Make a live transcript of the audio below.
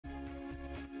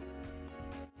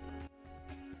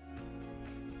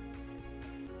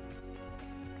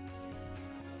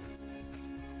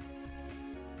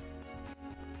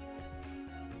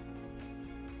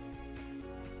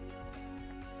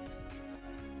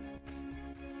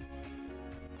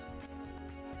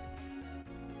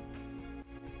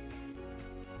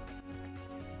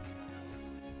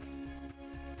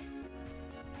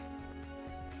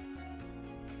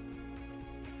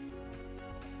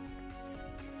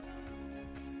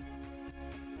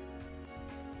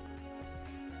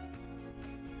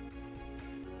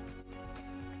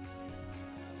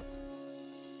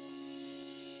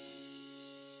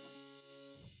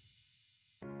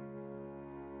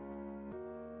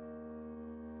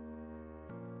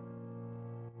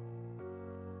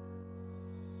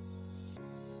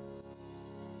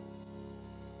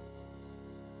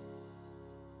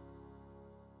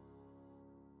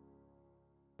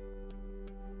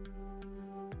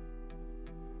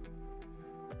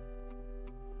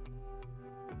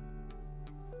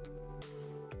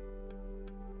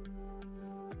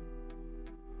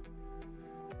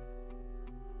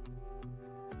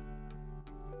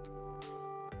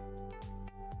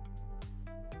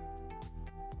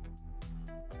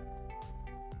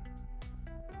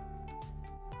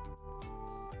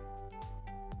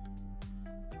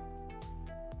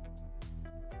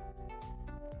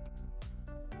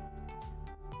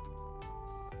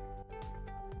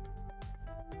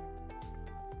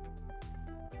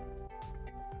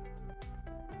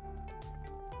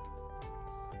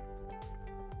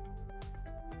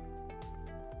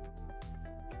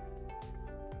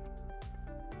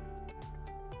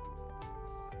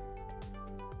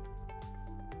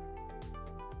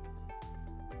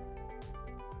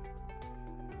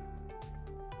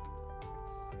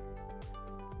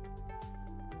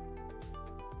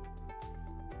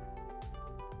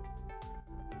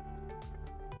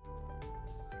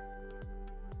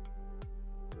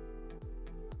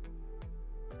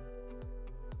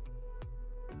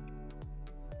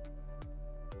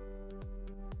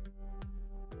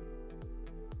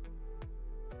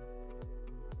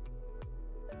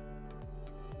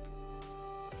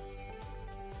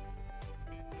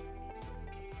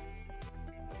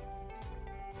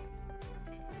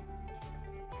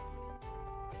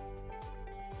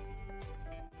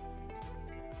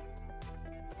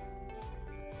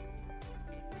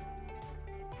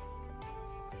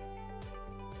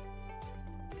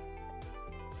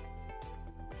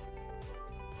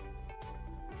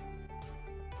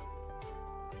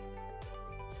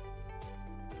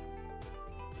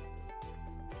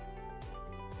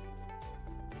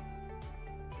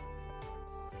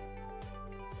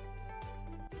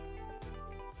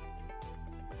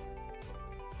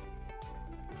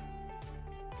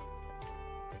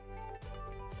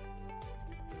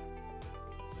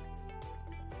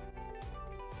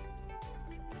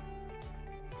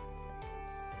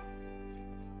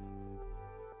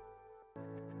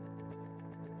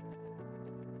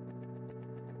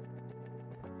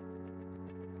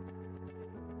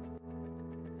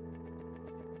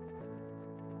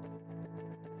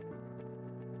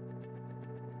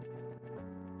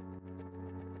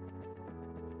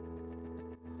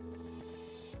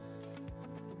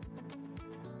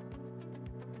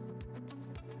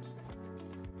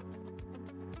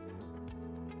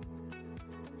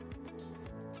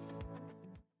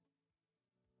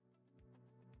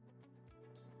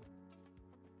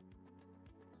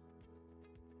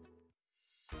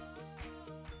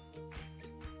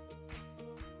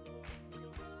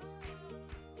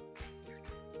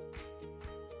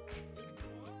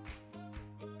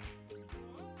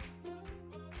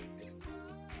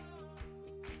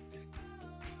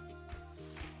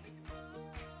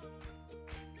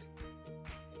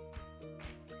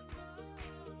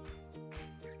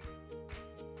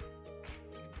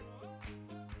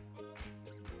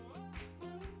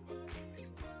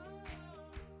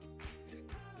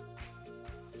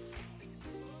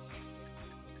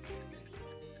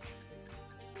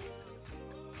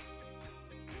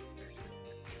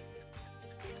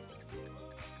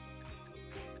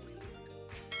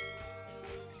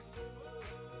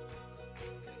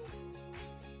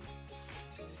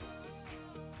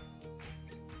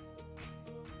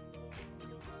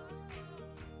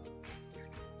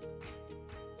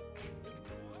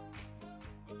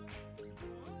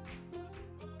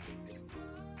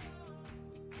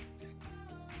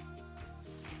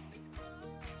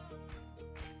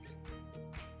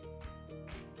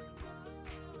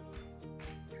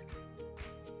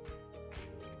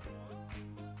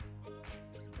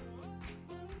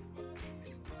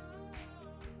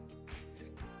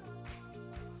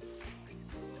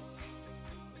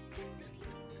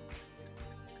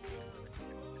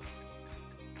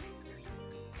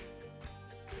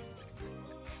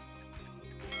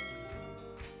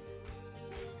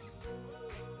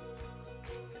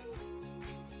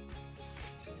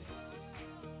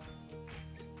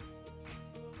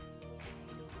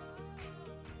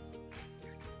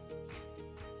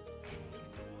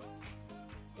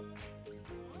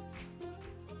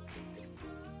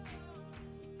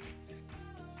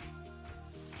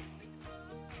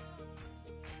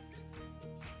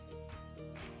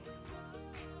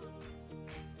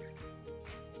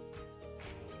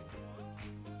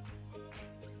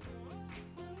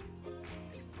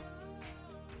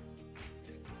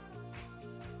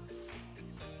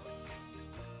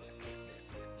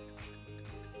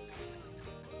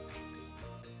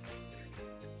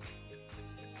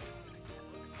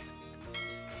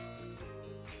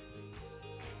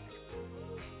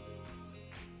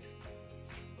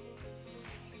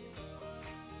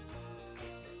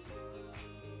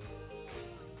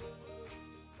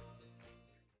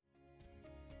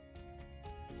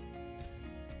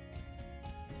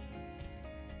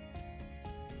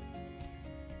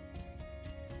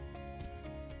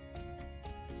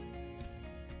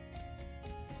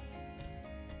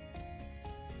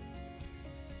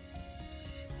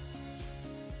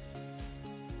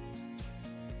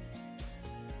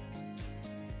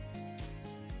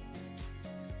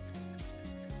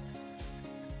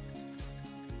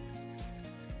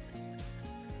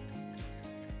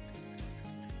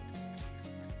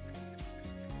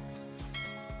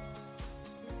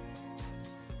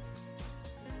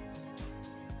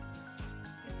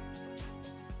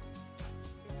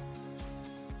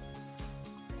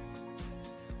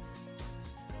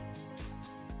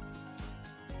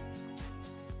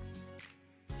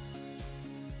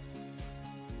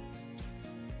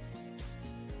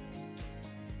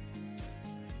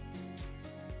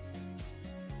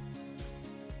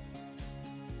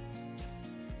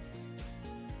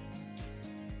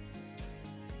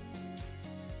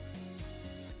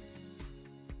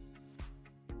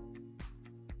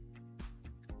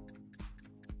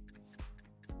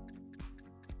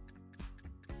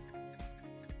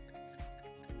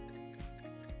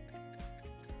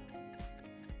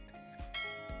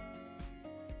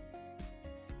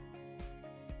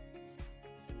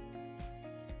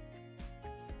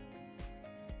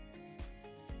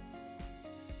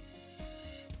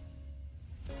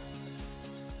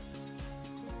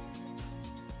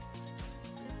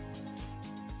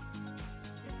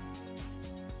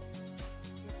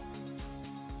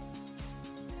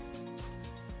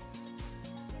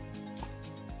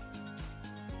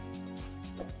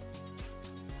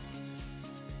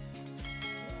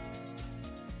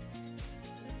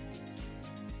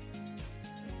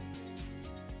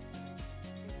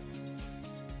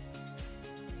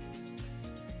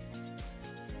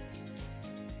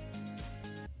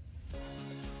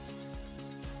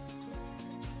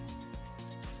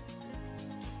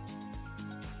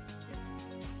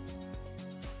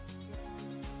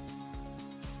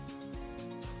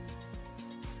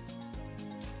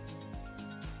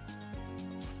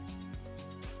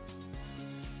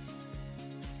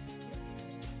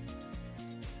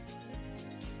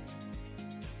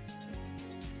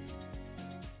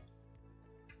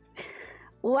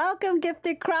Welcome,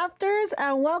 gifted crafters,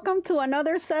 and welcome to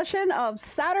another session of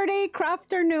Saturday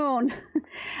Crafternoon.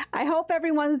 I hope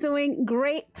everyone's doing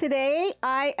great today.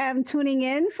 I am tuning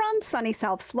in from sunny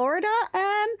South Florida,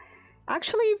 and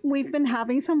actually we've been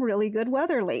having some really good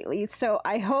weather lately. So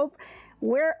I hope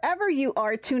wherever you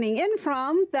are tuning in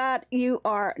from that you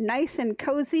are nice and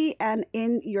cozy and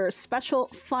in your special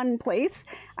fun place.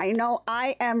 I know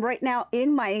I am right now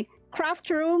in my craft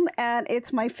room, and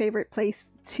it's my favorite place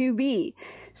to be.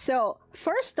 So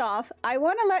first off, I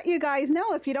want to let you guys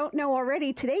know, if you don't know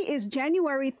already, today is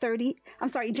January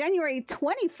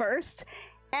 21st,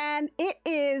 and it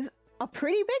is a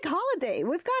pretty big holiday.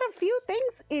 We've got a few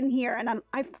things in here, and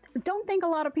I don't think a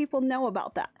lot of people know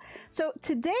about that. So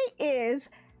today is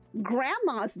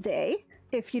Grandma's Day,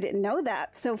 if you didn't know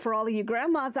that. So for all of you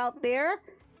grandmas out there,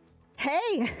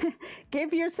 hey,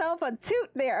 give yourself a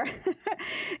toot there.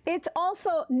 It's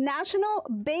also National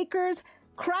Bakers,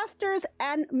 Crafters,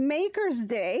 and Makers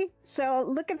Day. So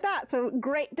look at that. So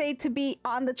great day to be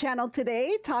on the channel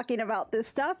today talking about this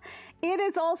stuff. It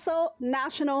is also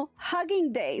National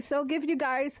Hugging Day. So give you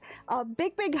guys a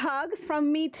big, big hug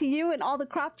from me to you and all the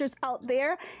crafters out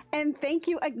there. And thank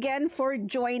you again for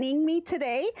joining me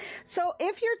today. So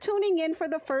if you're tuning in for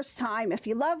the first time, if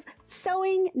you love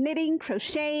sewing, knitting,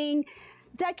 crocheting,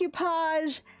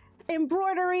 decoupage,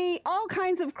 embroidery, all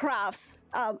kinds of crafts,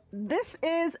 this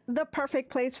is the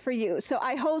perfect place for you. So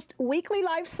I host weekly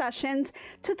live sessions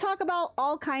to talk about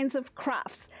all kinds of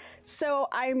crafts. So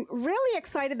I'm really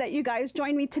excited that you guys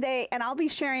joined me today, and I'll be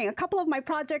sharing a couple of my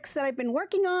projects that I've been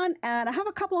working on, and I have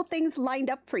a couple of things lined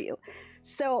up for you.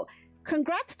 So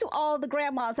congrats to all the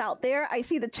grandmas out there. I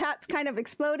see the chat's kind of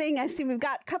exploding. I see we've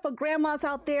got a couple of grandmas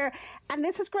out there, and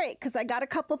this is great because I got a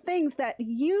couple things that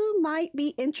you might be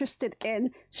interested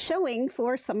in showing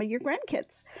for some of your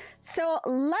grandkids. So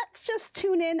let's just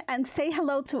tune in and say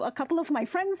hello to a couple of my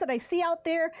friends that I see out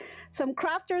there, some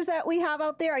crafters that we have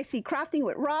out there. I see Crafting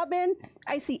with Robin.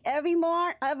 I see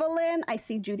Evimar, Evelyn. I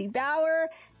see Judy Bauer,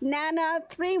 Nana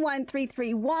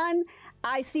 31331.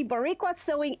 I see Bariqua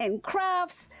Sewing and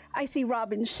Crafts. I see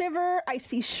Robin Shiver. I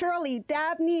see Shirley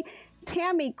Dabney,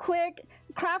 Tammy Quick,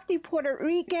 Crafty Puerto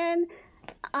Rican.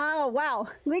 Oh, wow.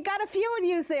 We got a few of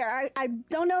you there. I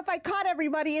don't know if I caught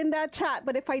everybody in that chat,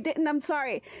 but if I didn't, I'm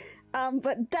sorry.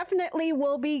 But definitely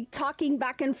we'll be talking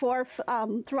back and forth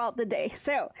throughout the day.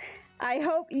 So I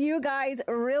hope you guys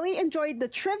really enjoyed the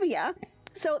trivia.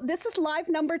 So this is live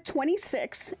number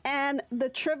 26, and the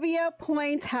trivia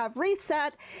points have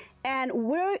reset, and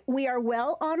we are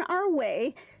well on our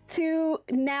way to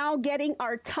now getting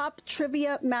our top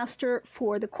trivia master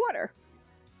for the quarter.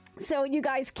 So you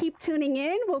guys keep tuning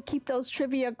in. We'll keep those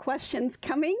trivia questions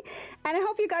coming, and I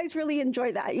hope you guys really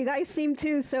enjoy that. You guys seem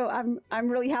to, so I'm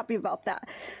really happy about that.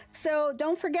 So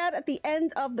don't forget, at the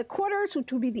end of the quarters,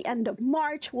 which will be the end of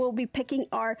March, we'll be picking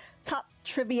our top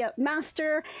trivia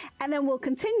master, and then we'll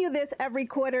continue this every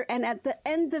quarter, and at the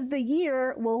end of the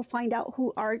year, we'll find out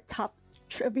who our top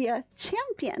trivia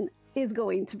champion is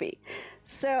going to be.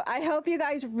 So I hope you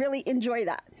guys really enjoy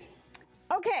that.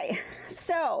 Okay,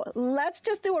 so let's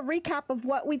just do a recap of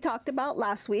what we talked about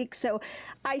last week. So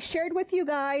I shared with you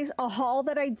guys a haul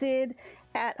that I did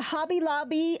at Hobby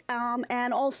Lobby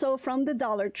and also from the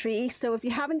Dollar Tree. So if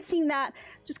you haven't seen that,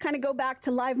 just kind of go back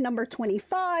to live number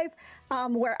 25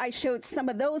 where I showed some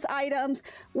of those items.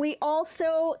 We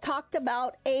also talked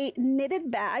about a knitted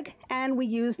bag, and we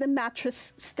used the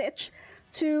mattress stitch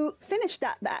to finish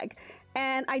that bag.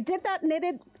 And I did that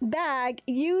knitted bag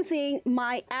using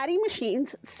my Addi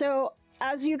machines. So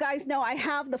as you guys know, I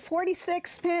have the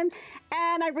 46 pin,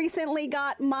 and I recently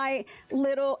got my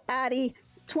little Addi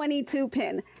 22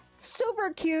 pin.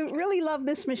 Super cute, really love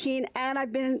this machine, and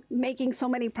I've been making so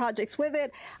many projects with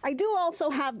it. I do also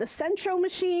have the Sentro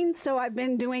machine, so I've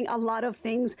been doing a lot of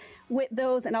things with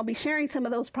those, and I'll be sharing some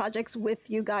of those projects with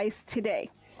you guys today.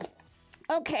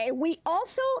 Okay, we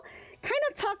also kind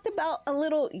of talked about a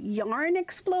little yarn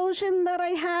explosion that I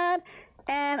had,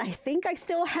 and I think I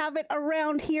still have it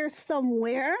around here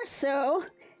somewhere. So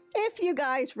if you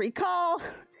guys recall,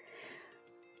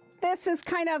 this is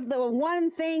kind of the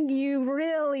one thing you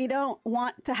really don't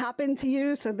want to happen to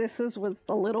you. So this was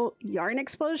the little yarn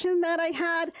explosion that I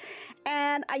had,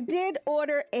 and I did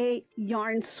order a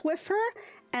yarn Swiffer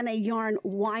and a yarn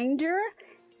winder,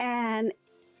 and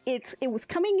it was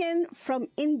coming in from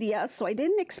India, so I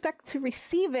didn't expect to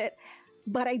receive it,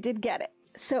 but I did get it.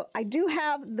 So I do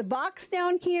have the box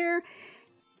down here,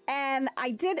 and I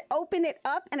did open it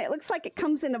up, and it looks like it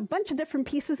comes in a bunch of different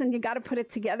pieces, and you got to put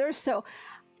it together. So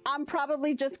I'm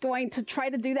probably just going to try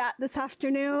to do that this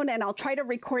afternoon, and I'll try to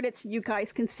record it so you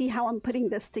guys can see how I'm putting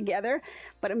this together.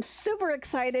 But I'm super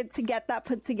excited to get that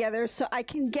put together so I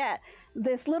can get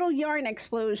this little yarn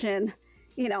explosion,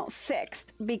 you know,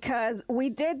 fixed, because we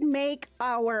did make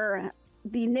the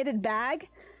knitted bag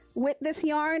with this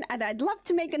yarn, and I'd love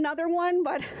to make another one,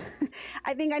 but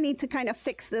I think I need to kind of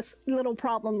fix this little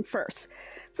problem first.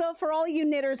 So for all you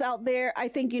knitters out there, I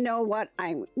think you know what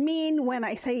I mean when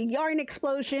I say yarn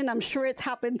explosion. I'm sure it's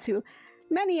happened to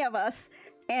many of us,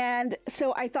 and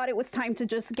so I thought it was time to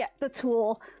just get the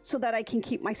tool so that I can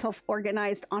keep myself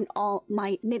organized on all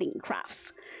my knitting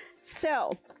crafts.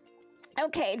 So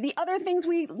okay, the other things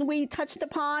we touched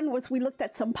upon was we looked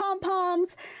at some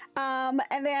pom-poms,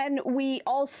 and then we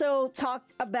also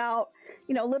talked about,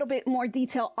 you know, a little bit more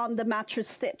detail on the mattress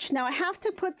stitch. Now I have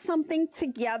to put something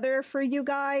together for you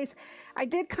guys. I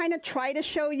did kind of try to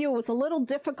show you. It was a little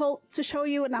difficult to show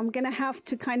you, and I'm gonna have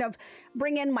to kind of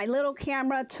bring in my little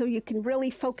camera so you can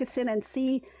really focus in and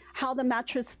see how the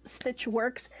mattress stitch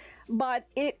works. But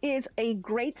it is a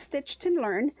great stitch to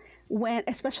learn,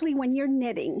 especially when you're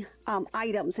knitting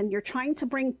items and you're trying to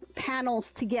bring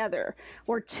panels together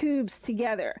or tubes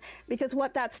together, because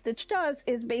what that stitch does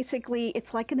is basically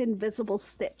it's like an invisible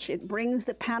stitch. It brings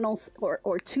the panels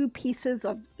or two pieces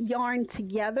of yarn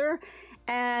together,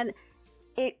 and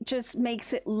it just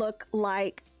makes it look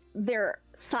like they're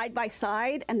side by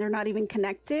side and they're not even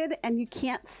connected, and you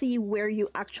can't see where you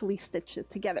actually stitch it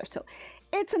together. So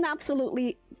it's an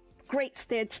absolutely great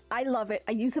stitch. I love it.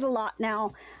 I use it a lot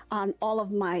now on all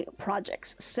of my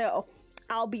projects. So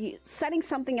I'll be setting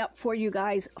something up for you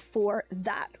guys for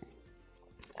that.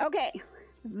 Okay,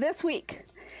 this week.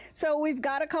 So we've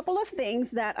got a couple of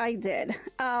things that I did.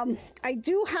 I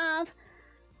do have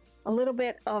a little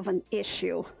bit of an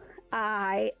issue.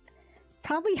 I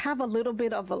probably have a little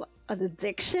bit of an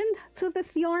addiction to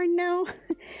this yarn now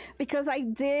because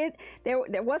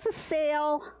there was a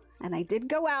sale, and I did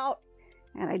go out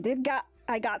and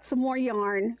I got some more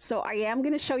yarn. So I am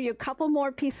going to show you a couple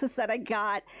more pieces that I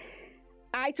got.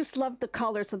 I just love the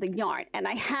colors of the yarn, and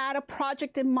I had a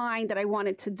project in mind that I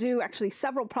wanted to do, actually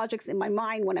several projects in my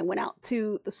mind when I went out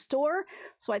to the store.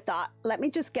 So I thought, let me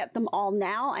just get them all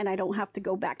now, and I don't have to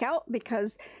go back out,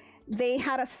 because they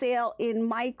had a sale in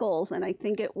Michael's, and I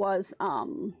think it was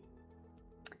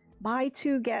buy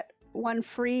two get one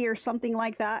free or something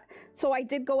like that. So I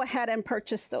did go ahead and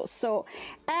purchase those. So,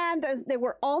 and there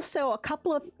were also a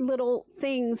couple of little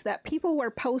things that people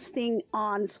were posting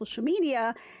on social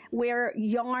media where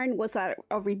yarn was at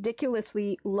a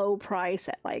ridiculously low price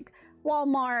at like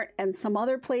Walmart and some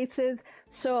other places.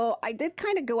 So I did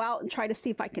kind of go out and try to see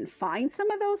if I can find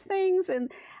some of those things,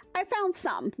 and I found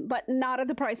some, but not at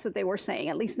the price that they were saying,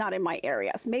 at least not in my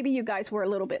areas. Maybe you guys were a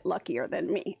little bit luckier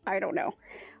than me. I don't know.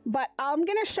 But I'm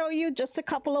going to show you just a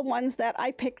couple of ones that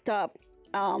I picked up.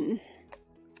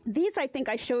 These I think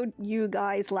I showed you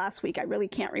guys last week. I really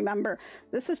can't remember.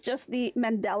 This is just the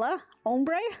Mandela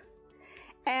Ombre,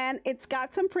 and it's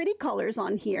got some pretty colors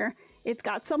on here. It's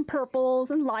got some purples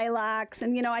and lilacs,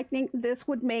 and you know, I think this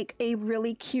would make a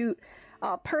really cute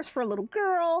purse for a little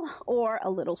girl, or a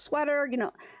little sweater, you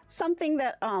know, something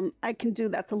that I can do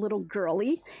that's a little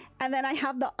girly. And then I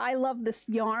have the I Love This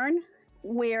Yarn,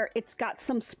 where it's got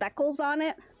some speckles on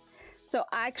it. So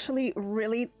I actually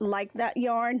really like that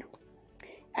yarn.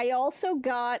 I also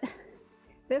got,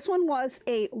 this one was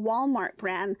a Walmart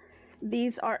brand.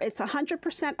 These are, it's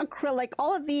 100% acrylic.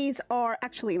 All of these are,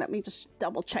 actually, let me just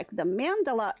double check. The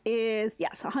Mandala is,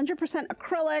 yes, 100%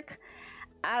 acrylic,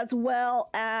 as well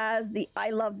as the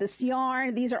I Love This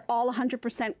Yarn. These are all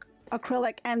 100%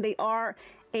 acrylic, and they are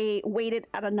weighted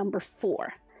at a number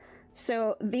 4.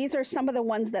 So these are some of the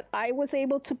ones that I was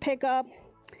able to pick up.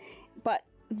 But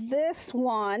this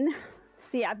one,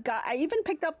 see, I even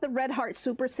picked up the Red Heart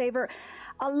Super Saver.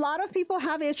 A lot of people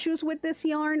have issues with this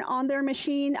yarn on their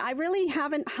machine. I really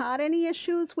haven't had any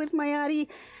issues with my Addi.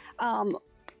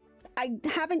 I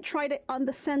haven't tried it on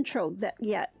the Sentro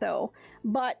yet though,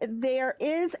 but there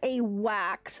is a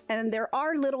wax, and there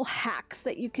are little hacks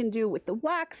that you can do with the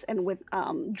wax and with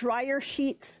dryer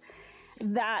sheets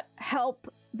that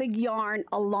help the yarn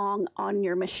along on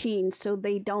your machine so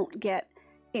they don't get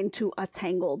into a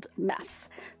tangled mess.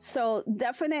 So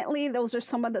definitely those are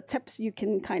some of the tips you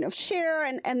can kind of share,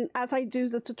 and as I do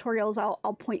the tutorials,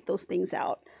 I'll point those things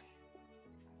out.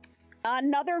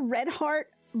 Another Red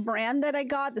Heart brand that I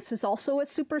got, this is also a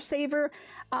Super Saver.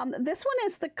 This one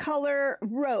is the color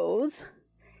Rose,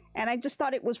 and I just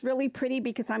thought it was really pretty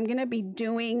because I'm going to be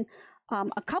doing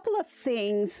a couple of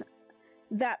things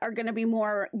that are going to be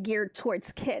more geared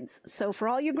towards kids. So for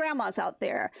all you grandmas out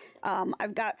there,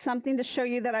 I've got something to show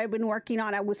you that I've been working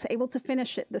on. I was able to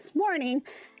finish it this morning,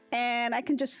 and I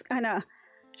can just kind of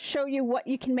show you what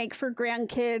you can make for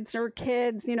grandkids or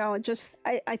kids. You know, just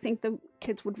I think the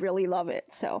kids would really love it.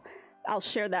 So I'll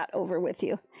share that over with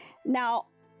you. Now,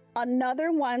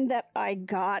 another one that I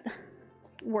got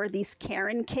were these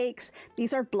Karen cakes.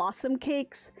 These are blossom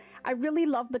cakes. I really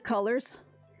love the colors.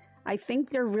 I think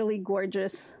they're really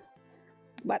gorgeous,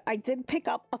 but I did pick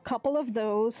up a couple of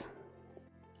those.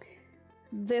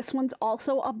 This one's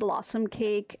also a blossom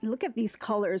cake. Look at these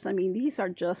colors. I mean, these are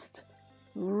just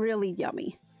really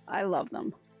yummy. I love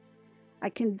them. I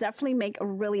can definitely make a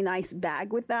really nice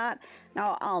bag with that.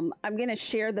 Now, I'm going to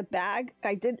share the bag.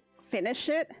 I did finish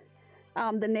it,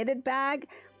 the knitted bag.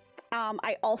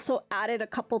 I also added a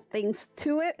couple things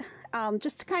to it,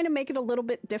 just to kind of make it a little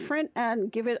bit different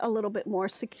and give it a little bit more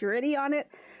security on it.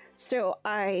 So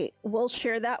I will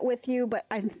share that with you, but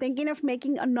I'm thinking of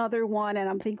making another one, and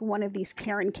I'm thinking one of these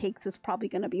Karen cakes is probably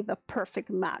going to be the perfect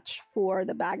match for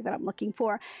the bag that I'm looking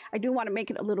for. I do want to make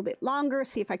it a little bit longer,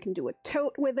 see if I can do a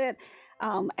tote with it.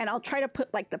 And I'll try to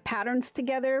put like the patterns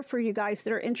together for you guys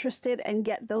that are interested and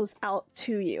get those out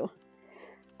to you.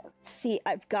 See,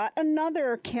 I've got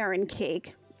another Karen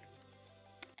cake,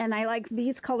 and I like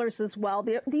these colors as well.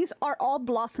 These are all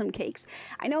blossom cakes.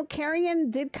 I know Karen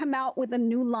did come out with a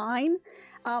new line.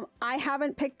 I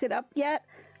haven't picked it up yet,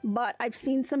 but I've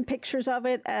seen some pictures of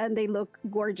it and they look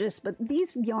gorgeous. But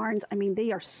these yarns, I mean,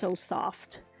 they are so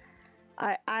soft.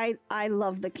 I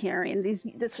love the Karen.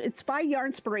 It's by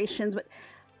Yarnspirations, but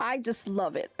I just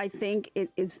love it. I think it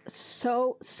is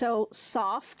so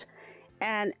soft.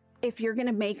 And if you're going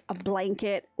to make a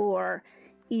blanket or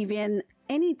even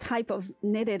any type of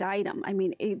knitted item, I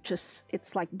mean,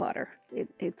 it's like butter.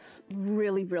 It's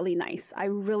really, really nice. I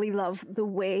really love the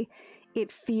way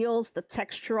it feels, the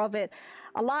texture of it.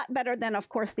 A lot better than, of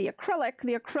course, the acrylic.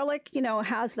 The acrylic, you know,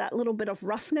 has that little bit of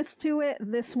roughness to it.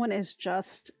 This one is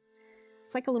just,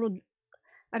 it's like a little,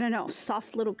 I don't know,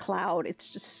 soft little cloud. It's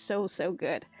just so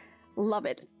good. Love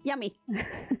it. Yummy.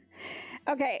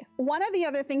 Okay, one of the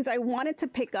other things I wanted to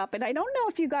pick up, and I don't know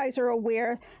if you guys are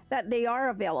aware that they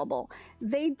are available.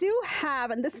 They do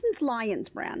have, and this is Lion's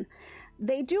brand,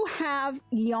 they do have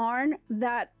yarn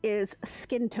that is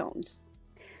skin tones.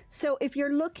 So if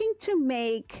you're looking to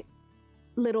make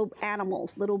little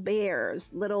animals, little bears,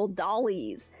 little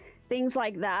dollies, things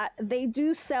like that, they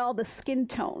do sell the skin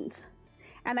tones.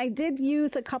 And I did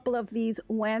use a couple of these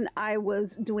when I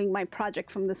was doing my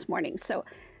project from this morning. So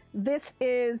this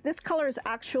color is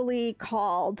actually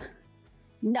called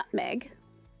Nutmeg,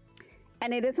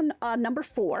 and it is a number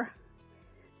 4.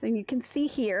 Then you can see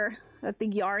here that the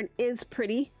yarn is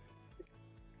pretty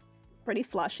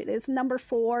flush. It is number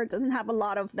 4. It doesn't have a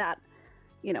lot of that,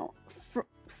 you know,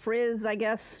 frizz, I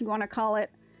guess you want to call it.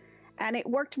 And it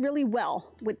worked really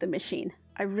well with the machine.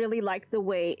 I really liked the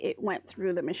way it went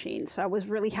through the machine, so I was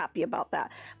really happy about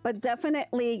that. But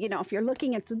definitely, you know, if you're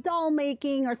looking into doll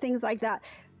making or things like that,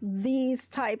 these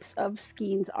types of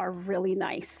skeins are really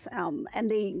nice, and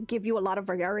they give you a lot of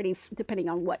variety depending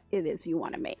on what it is you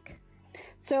want to make.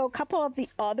 So a couple of the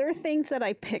other things that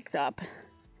I picked up.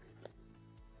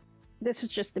 This is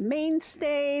just a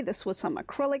mainstay. This was some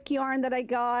acrylic yarn that I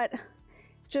got,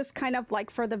 just kind of like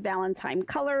for the Valentine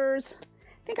colors.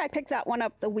 I think I picked that one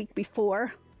up the week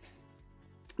before.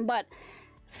 But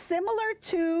similar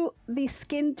to the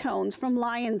skin tones from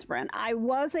Lion's brand, I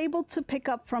was able to pick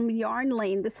up from Yarn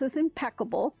Lane. This is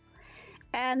Impeccable.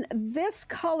 And this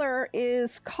color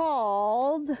is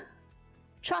called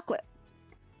Chocolate.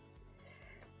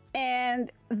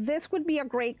 And this would be a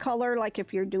great color like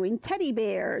if you're doing teddy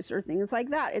bears or things like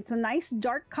that. It's a nice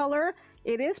dark color.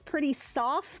 It is pretty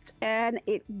soft, and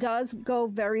it does go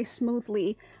very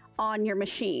smoothly on your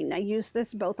machine. I used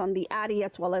this both on the Addi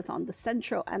as well as on the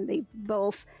Sentro, and they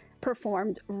both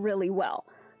performed really well.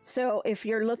 So if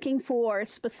you're looking for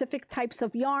specific types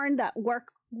of yarn that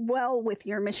work well with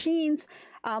your machines,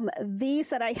 these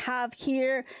that I have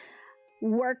here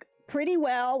work pretty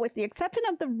well, with the exception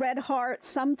of the red heart.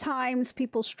 Sometimes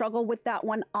people struggle with that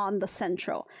one on the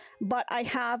Sentro, but I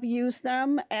have used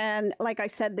them, and like I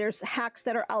said, there's hacks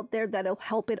that are out there that'll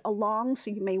help it along, so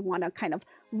you may want to kind of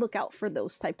look out for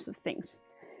those types of things.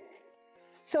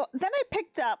 So then I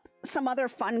picked up some other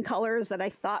fun colors that I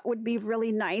thought would be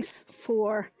really nice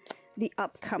for the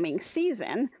upcoming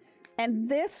season, and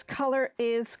this color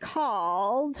is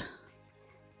called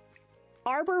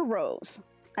Arbor Rose.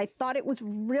 I thought it was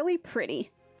really pretty,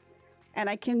 and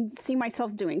I can see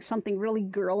myself doing something really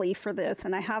girly for this,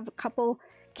 and I have a couple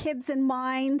kids in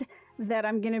mind that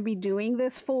I'm going to be doing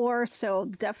this for, so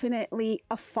definitely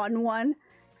a fun one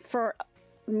for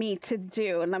me to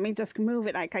do. And let me just move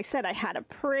it. Like I said, I have a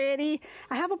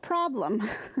problem.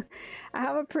 I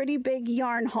have a pretty big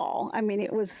yarn haul. I mean,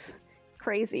 it was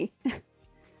crazy.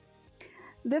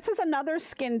 This is another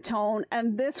skin tone,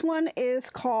 and this one is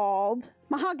called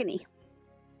Mahogany.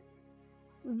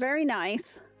 Very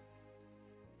nice.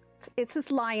 It's this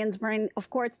lion's mane.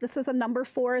 Of course, this is a number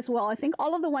 4 as well. I think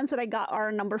all of the ones that I got are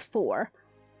a number 4.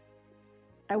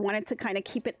 I wanted to kind of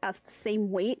keep it as the same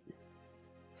weight.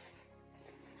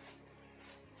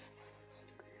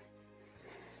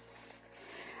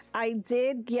 I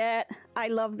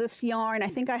love this yarn. I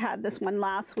think I had this one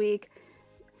last week.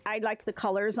 I like the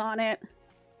colors on it.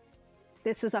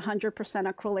 This is 100%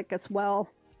 acrylic as well.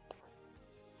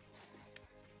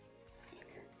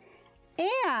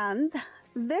 And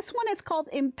this one is called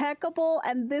Impeccable,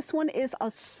 and this one is a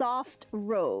soft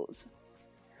rose.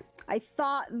 I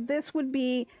thought this would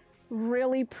be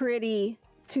really pretty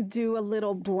to do a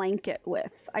little blanket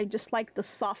with. I just like the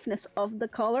softness of the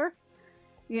color,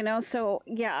 you know, so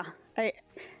yeah,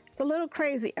 it's a little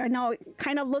crazy. I know it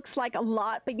kind of looks like a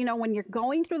lot, but you know, when you're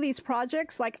going through these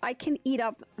projects, like I can eat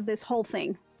up this whole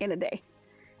thing in a day.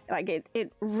 Like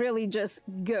it really just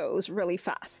goes really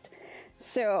fast.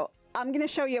 So I'm going to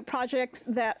show you a project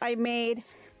that I made,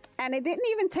 and it didn't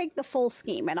even take the full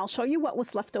scheme, and I'll show you what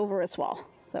was left over as well.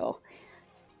 So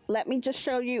let me just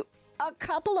show you a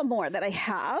couple of more that I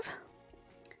have.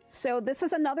 So this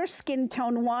is another skin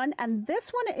tone one, and this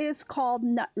one is called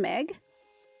Nutmeg.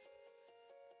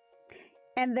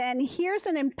 And then here's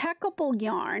an Impeccable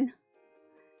yarn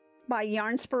by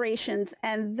Yarnspirations,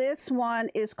 and this one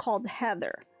is called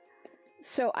Heather.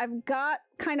 So I've got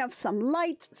kind of some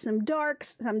lights, some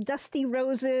darks, some dusty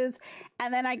roses,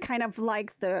 and then I kind of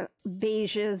like the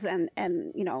beiges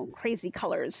and you know, crazy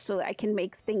colors, so I can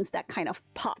make things that kind of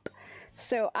pop.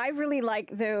 So I really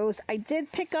like those. I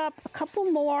did pick up a couple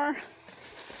more.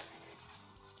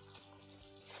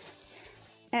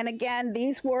 And again,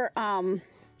 these were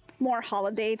more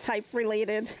holiday type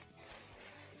related.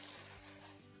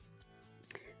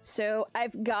 So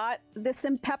I've got this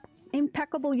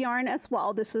Impeccable yarn as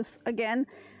well. This is, again,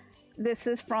 this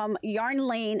is from Yarn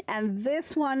Lane, and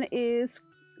this one is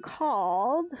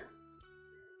called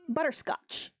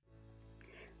Butterscotch,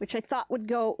 which I thought would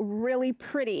go really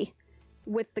pretty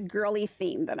with the girly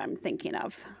theme that I'm thinking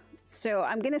of. So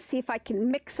I'm going to see if I can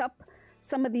mix up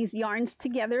some of these yarns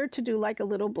together to do like a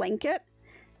little blanket,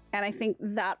 and I think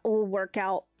that will work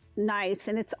out nice.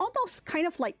 And it's almost kind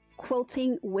of like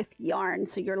quilting with yarn,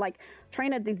 so you're like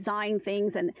trying to design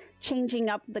things and changing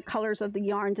up the colors of the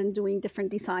yarns and doing different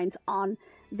designs on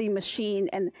the machine.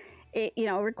 And it, you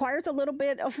know, requires a little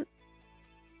bit of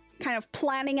kind of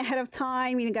planning ahead of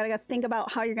time. You gotta think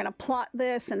about how you're gonna plot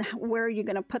this and where you're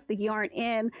gonna put the yarn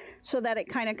in so that it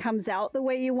kind of comes out the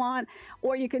way you want.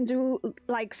 Or you can do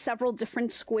like several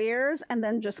different squares and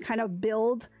then just kind of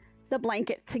build the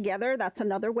blanket together. That's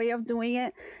another way of doing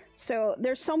it. So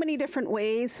there's so many different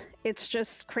ways. It's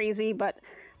just crazy. But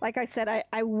like I said,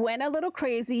 I went a little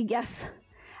crazy. Yes,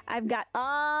 I've got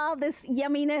all this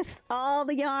yumminess, all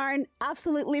the yarn.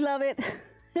 Absolutely love it.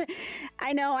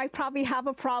 I know I probably have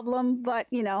a problem, but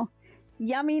you know,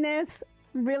 yumminess,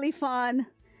 really fun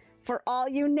for all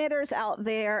you knitters out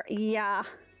there. Yeah,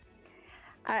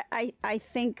 I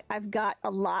think I've got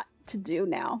a lot to do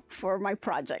now for my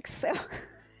projects. So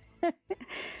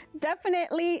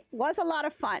definitely was a lot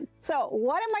of fun. So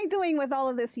what am I doing with all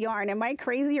of this yarn? Am I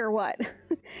crazy or what?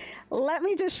 Let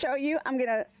me just show you. I'm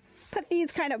gonna put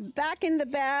these kind of back in the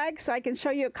bag so I can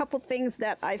show you a couple things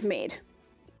that I've made.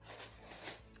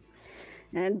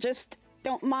 And just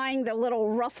don't mind the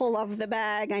little ruffle of the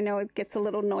bag. I know it gets a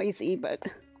little noisy, but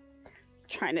I'm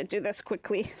trying to do this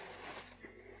quickly.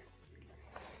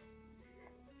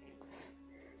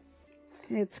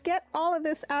 Let's get all of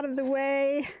this out of the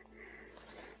way.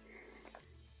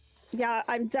 Yeah,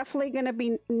 I'm definitely going to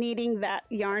be needing that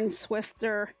yarn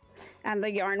swifter and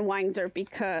the yarn winder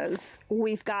because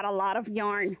we've got a lot of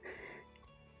yarn.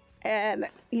 And,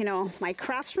 you know, my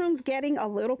crafts room's getting a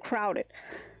little crowded.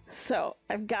 So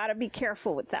I've got to be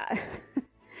careful with that.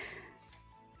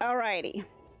 Alrighty.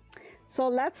 So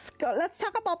let's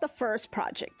talk about the first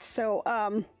project. So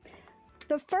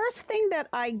the first thing that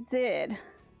I did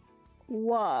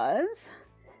was,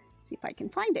 see if I can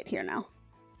find it here now.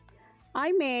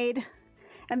 I made,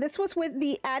 and this was with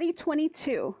the Addi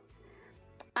 22,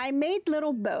 I made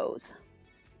little bows.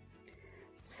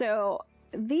 So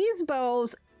these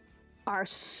bows are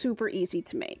super easy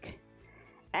to make.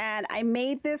 And I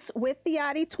made this with the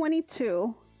Addi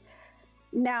 22.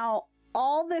 Now,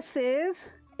 all this is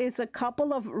is a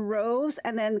couple of rows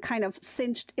and then kind of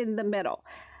cinched in the middle.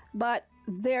 But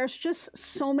there's just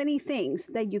so many things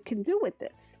that you can do with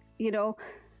this, you know.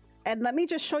 And let me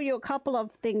just show you a couple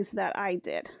of things that I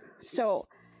did. So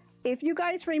if you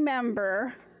guys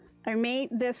remember, I made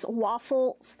this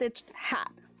waffle stitched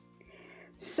hat.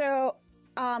 So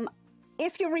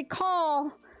if you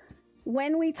recall,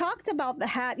 when we talked about the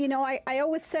hat, you know, I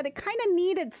always said it kind of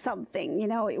needed something, you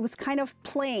know, it was kind of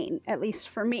plain, at least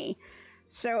for me.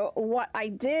 So what I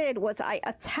did was I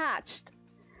attached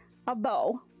a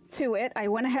bow to it. I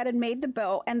went ahead and made the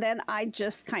bow, and then I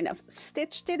just kind of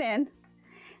stitched it in,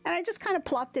 and I just kind of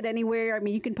plopped it anywhere. I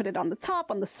mean, you can put it on the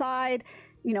top, on the side,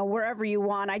 you know, wherever you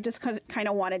want. I just kind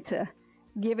of wanted to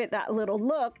give it that little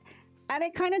look, and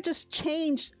it kind of just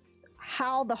changed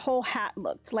how the whole hat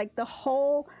looked. Like the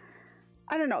whole,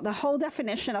 I don't know, the whole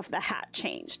definition of the hat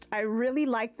changed. I really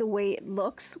like the way it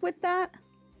looks with that.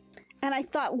 And I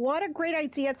thought, what a great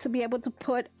idea to be able to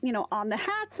put, you know, on the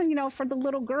hats and, you know, for the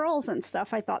little girls and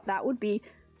stuff. I thought that would be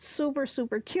super,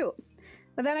 super cute.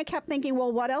 But then I kept thinking,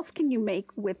 well, what else can you make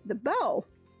with the bow?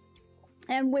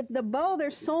 And with the bow,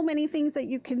 there's so many things that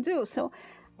you can do. So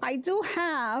I do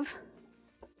have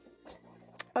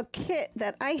a kit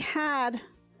that I had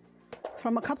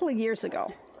from a couple of years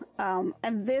ago.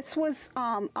 And this was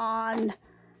on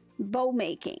bow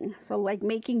making, so like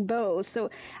making bows. So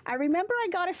I remember I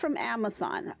got it from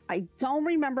Amazon. I don't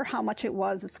remember how much it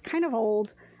was. It's kind of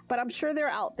old, but I'm sure they're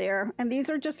out there. And these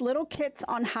are just little kits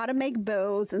on how to make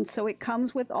bows. And so it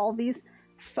comes with all these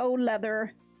faux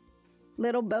leather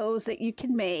little bows that you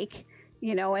can make,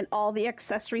 you know, and all the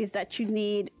accessories that you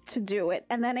need to do it.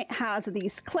 And then it has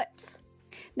these clips.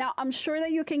 Now I'm sure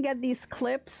that you can get these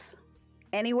clips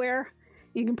anywhere.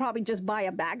 You can probably just buy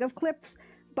a bag of clips.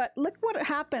 But look what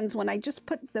happens when I just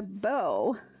put the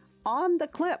bow on the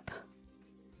clip.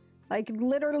 Like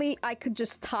literally, I could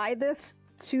just tie this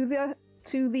to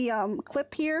the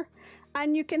clip here,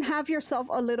 and you can have yourself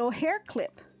a little hair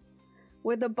clip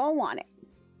with a bow on it.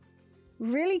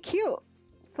 Really cute.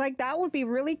 It's like that would be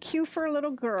really cute for a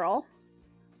little girl,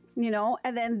 you know.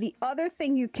 And then the other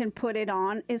thing you can put it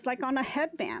on is like on a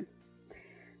headband.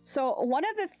 So one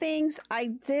of the things I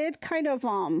did kind of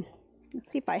let's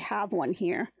see if I have one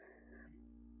here.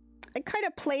 I kind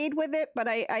of played with it, but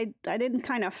I didn't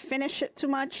kind of finish it too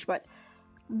much. But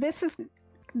this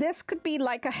could be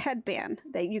like a headband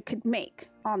that you could make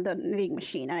on the knitting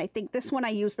machine. And I think this one I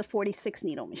used the 46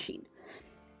 needle machine.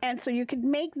 And so you could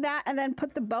make that and then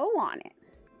put the bow on it.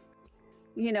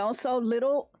 You know, so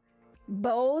little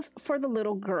bows for the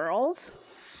little girls,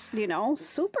 you know,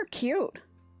 super cute.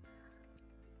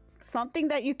 Something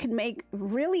that you can make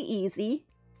really easy.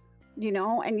 You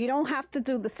know, and you don't have to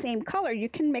do the same color. You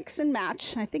can mix and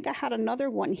match. I think I had another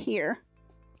one here.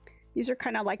 These are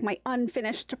kind of like my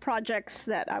unfinished projects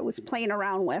that I was playing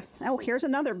around with. Oh, here's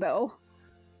another bow.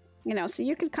 You know, so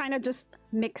you can kind of just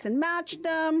mix and match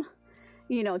them,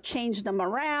 you know, change them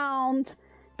around,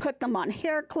 put them on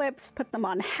hair clips, put them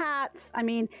on hats. I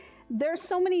mean, there's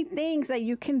so many things that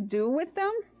you can do with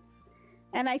them.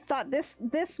 And I thought this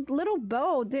little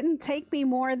bow didn't take me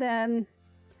more than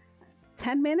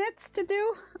 10 minutes to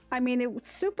do. I mean, it was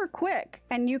super quick,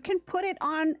 and you can put it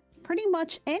on pretty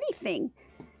much anything.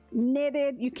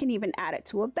 Knitted, you can even add it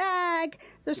to a bag.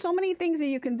 There's so many things that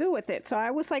you can do with it. So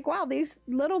I was like, wow, these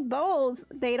little bows,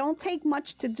 they don't take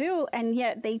much to do, and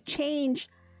yet they change,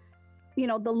 you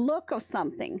know, the look of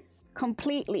something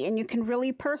completely, and you can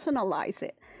really personalize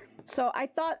it. So I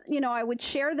thought, you know, I would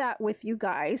share that with you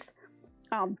guys.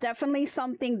 Definitely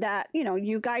something that, you know,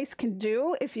 you guys can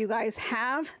do if you guys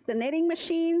have the knitting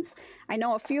machines. I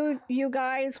know a few of you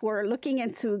guys were looking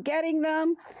into getting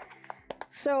them.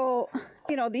 So,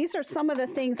 you know, these are some of the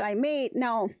things I made.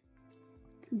 Now,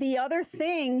 the other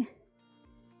thing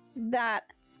that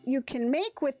you can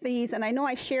make with these, and I know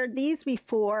I shared these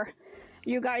before,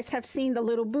 you guys have seen the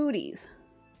little booties,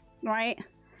 right?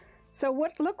 So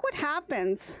look what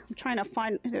happens. I'm trying to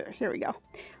find, here we go.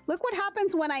 Look what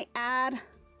happens when I add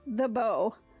the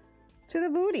bow to the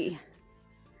booty.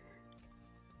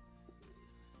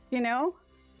 You know,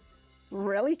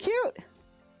 really cute.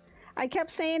 I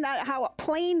kept saying that how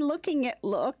plain looking it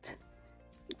looked,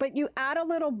 but you add a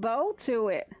little bow to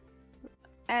it.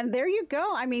 And there you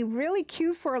go. I mean, really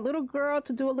cute for a little girl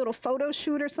to do a little photo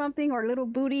shoot or something, or little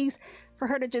booties for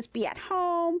her to just be at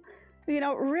home. You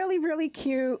know, really, really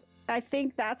cute. I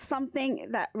think that's something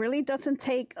that really doesn't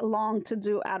take long to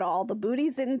do at all. The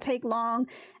booties didn't take long,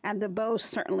 and the bows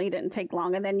certainly didn't take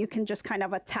long. And then you can just kind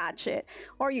of attach it,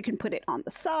 or you can put it on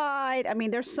the side. I mean,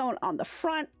 they're sewn on the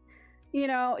front. You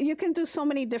know, you can do so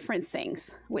many different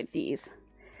things with these.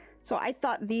 So I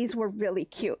thought these were really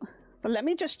cute. So let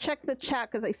me just check the chat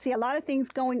because I see a lot of things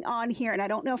going on here, and I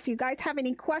don't know if you guys have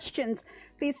any questions.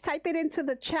 Please type it into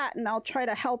the chat and I'll try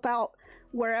to help out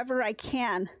wherever I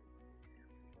can.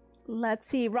 Let's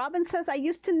see. Robin says, I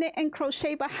used to knit and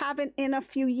crochet but haven't in a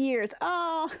few years.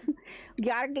 Oh,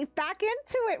 gotta get back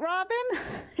into it,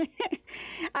 Robin.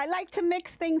 I like to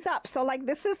mix things up. So like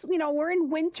this is, you know, we're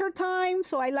in winter time,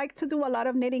 so I like to do a lot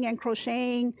of knitting and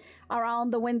crocheting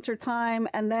around the winter time,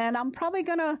 and then I'm probably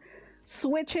gonna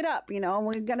switch it up. You know,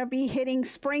 we're gonna be hitting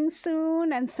spring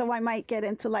soon, and so I might get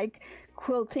into like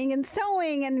quilting and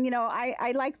sewing, and you know,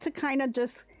 I like to kind of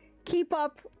just keep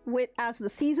up with, as the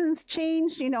seasons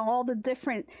change, you know, all the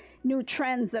different new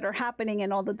trends that are happening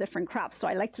in all the different crafts. So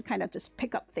I like to kind of just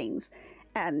pick up things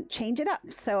and change it up.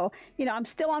 So, you know, I'm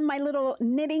still on my little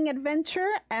knitting adventure,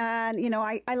 and, you know,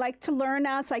 I like to learn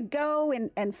as I go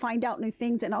and find out new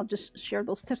things, and I'll just share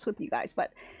those tips with you guys.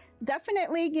 But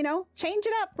definitely, you know, change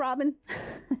it up, Robin.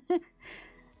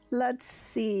 Let's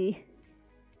see.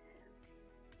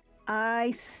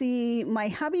 I see my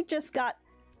hubby just got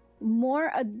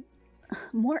more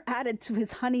added to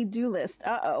his honey-do list.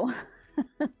 Uh-oh.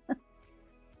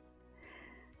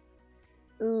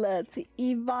 Let's see.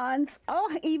 Yvonne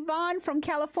from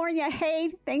California.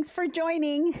 Hey, thanks for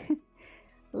joining.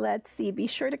 Let's see. Be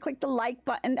sure to click the like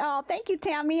button. Oh, thank you,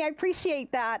 Tammy. I appreciate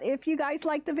that. If you guys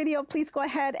like the video, please go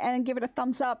ahead and give it a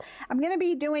thumbs up. I'm going to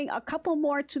be doing a couple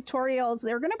more tutorials.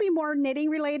 They're going to be more knitting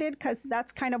related because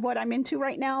that's kind of what I'm into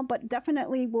right now, but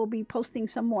definitely we'll be posting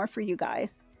some more for you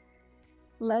guys.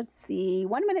 Let's see.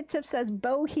 1 Minute Tip says,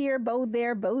 bow here, bow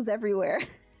there, bows everywhere.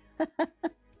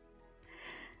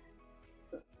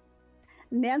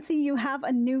 Nancy, you have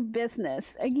a new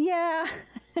business. Yeah.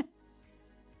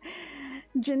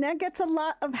 Jeanette gets a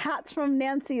lot of hats from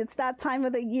Nancy. It's that time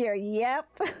of the year. Yep,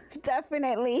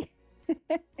 definitely.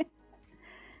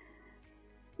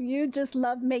 You just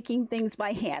love making things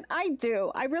by hand. I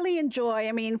do. I really enjoy.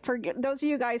 I mean, for those of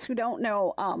you guys who don't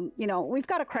know, you know, we've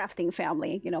got a crafting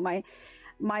family. You know,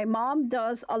 my mom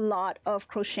does a lot of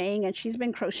crocheting, and she's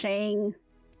been crocheting,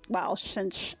 well,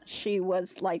 since she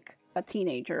was like a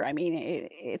teenager. I mean,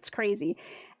 it's crazy.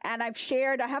 And I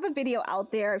have a video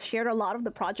out there. I've shared a lot of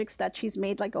the projects that she's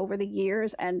made like over the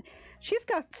years, and she's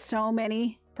got so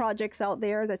many projects out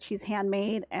there that she's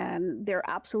handmade, and they're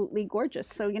absolutely gorgeous.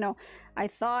 So, you know, I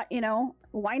thought, you know,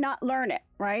 why not learn it,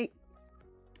 right?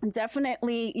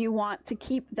 Definitely you want to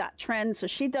keep that trend. So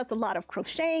she does a lot of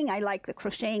crocheting. I like the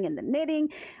crocheting and the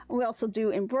knitting. We also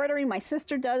do embroidery. My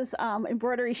sister does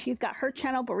embroidery. She's got her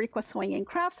channel, Barriqua Sewing and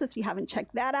Crafts, if you haven't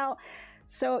checked that out.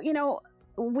 So, you know,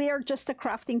 we are just a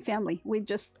crafting family. We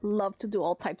just love to do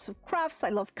all types of crafts. I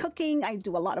love cooking. I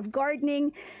do a lot of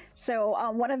gardening.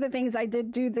 So one of the things I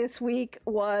did do this week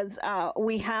was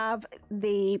we have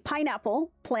the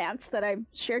pineapple plants that I've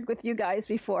shared with you guys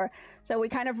before. So we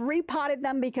kind of repotted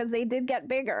them because they did get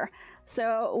bigger.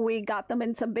 So we got them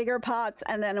in some bigger pots.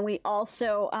 And then we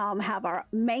also have our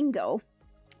mango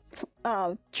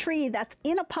tree that's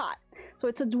in a pot. So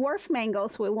it's a dwarf mango,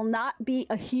 so it will not be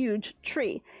a huge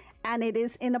tree. And it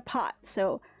is in a pot.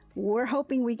 So we're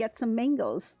hoping we get some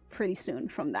mangoes pretty soon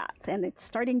from that. And it's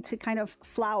starting to kind of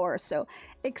flower. So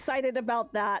excited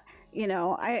about that. You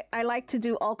know, I like to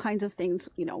do all kinds of things,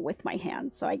 you know, with my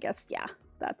hands. So I guess, yeah,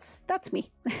 that's me.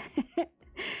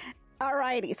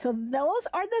 Alrighty, so those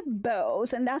are the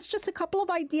bows, and that's just a couple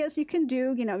of ideas you can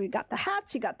do. You know, you got the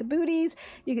hats, you got the booties,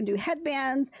 you can do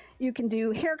headbands, you can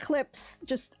do hair clips,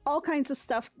 just all kinds of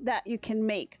stuff that you can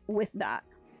make with that.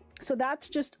 So that's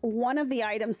just one of the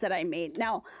items that I made.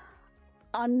 Now,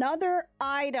 another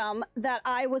item that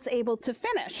I was able to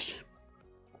finish,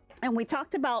 and we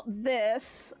talked about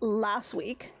this last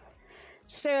week.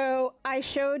 So I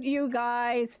showed you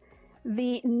guys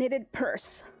the knitted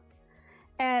purse.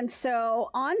 And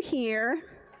so on here,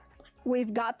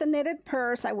 we've got the knitted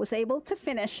purse. I was able to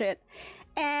finish it.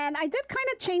 And I did kind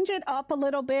of change it up a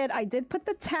little bit. I did put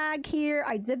the tag here.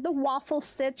 I did the waffle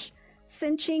stitch,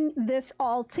 cinching this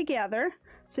all together.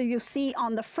 So you see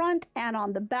on the front and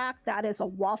on the back, that is a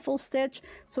waffle stitch.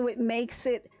 So it makes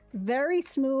it very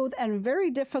smooth and very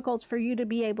difficult for you to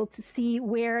be able to see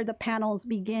where the panels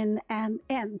begin and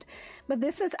end. But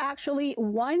this is actually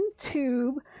one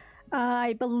tube.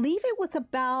 I believe it was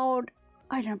about,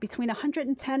 I don't know, between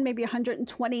 110, maybe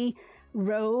 120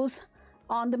 rows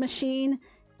on the machine.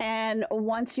 And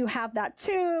once you have that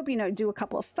tube, you know, do a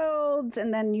couple of folds,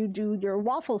 and then you do your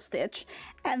waffle stitch.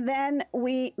 And then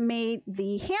we made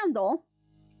the handle.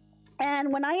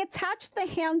 And when I attached the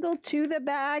handle to the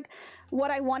bag,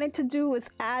 what I wanted to do was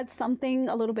add something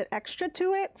a little bit extra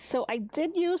to it. So I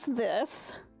did use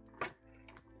this.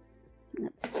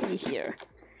 Let's see here.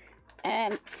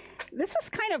 And this is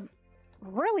kind of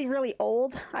really, really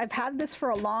old. I've had this for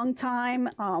a long time.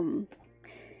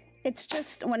 It's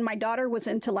just when my daughter was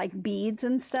into like beads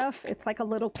and stuff, it's like a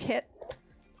little kit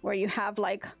where you have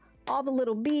like all the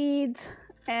little beads,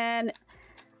 and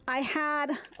I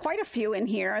had quite a few in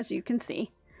here, as you can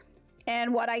see.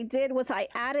 And what I did was I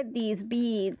added these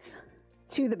beads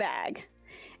to the bag,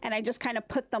 and I just kind of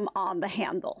put them on the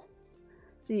handle.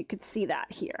 So you could see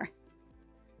that here.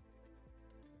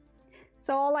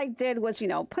 So all I did was, you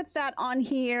know, put that on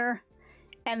here,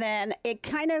 and then it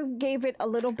kind of gave it a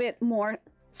little bit more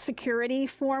security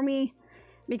for me,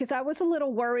 because I was a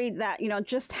little worried that, you know,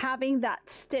 just having that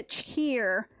stitch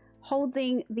here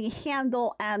holding the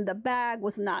handle and the bag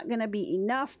was not going to be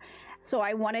enough. So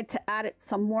I wanted to add it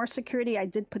some more security. I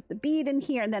did put the bead in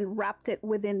here and then wrapped it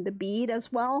within the bead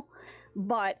as well.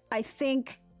 But I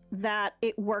think that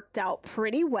it worked out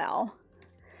pretty well.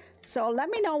 So let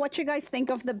me know what you guys think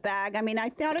of the bag. I mean, I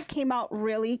thought it came out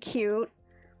really cute,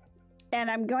 and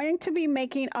I'm going to be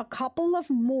making a couple of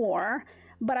more,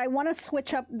 but I want to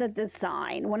switch up the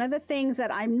design. One of the things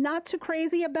that I'm not too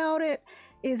crazy about it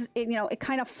is, you know, it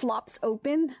kind of flops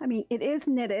open. I mean, it is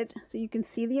knitted, so you can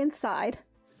see the inside.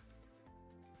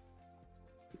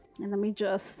 And let me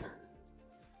just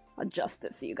adjust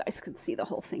it so you guys can see the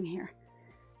whole thing here.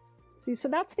 See, so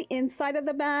that's the inside of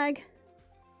the bag.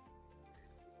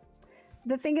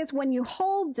 The thing is, when you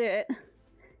hold it,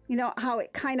 you know how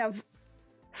it kind of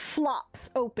flops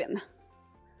open.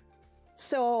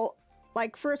 So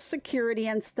like for security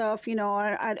and stuff, you know,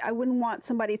 I wouldn't want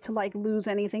somebody to like lose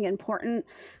anything important.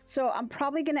 So I'm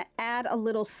probably going to add a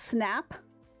little snap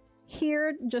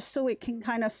here just so it can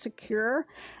kind of secure.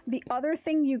 The other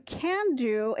thing you can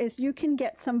do is you can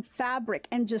get some fabric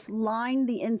and just line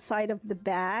the inside of the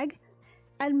bag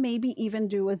and maybe even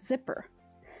do a zipper.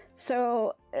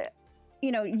 So,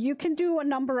 you know, you can do a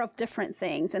number of different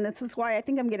things. And this is why I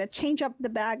think I'm going to change up the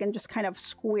bag and just kind of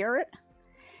square it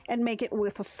and make it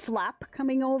with a flap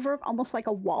coming over, almost like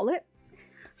a wallet.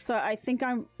 So I think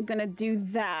I'm gonna do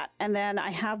that. And then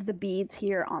I have the beads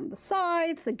here on the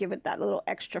sides to give it that little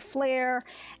extra flair.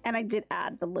 And I did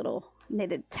add the little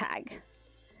knitted tag.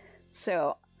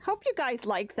 So hope you guys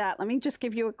like that. Let me just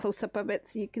give you a close-up of it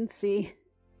so you can see.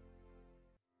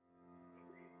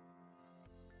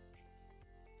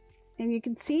 And you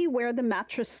can see where the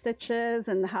mattress stitch is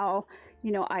and how,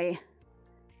 you know, I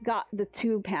got the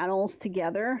two panels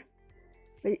together.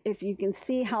 But if you can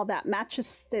see how that mattress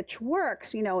stitch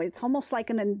works, you know, it's almost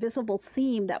like an invisible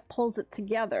seam that pulls it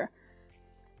together.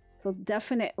 So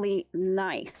definitely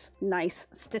nice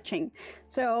stitching.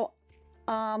 So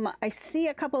I see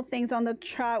a couple of things on the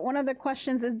chat. One of the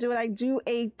questions is, do I do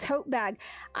a tote bag?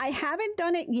 I haven't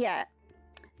done it yet,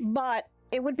 but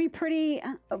it would be pretty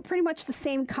much the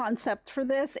same concept for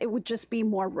this. It would just be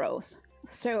more rows.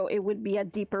 So it would be a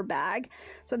deeper bag.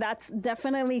 So that's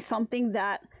definitely something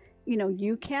that, you know,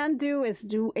 you can do, is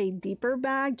do a deeper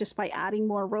bag just by adding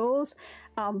more rows.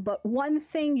 But one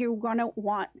thing you're going to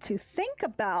want to think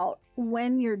about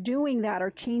when you're doing that or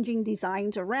changing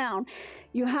designs around,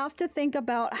 you have to think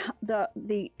about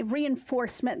the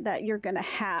reinforcement that you're going to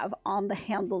have on the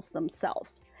handles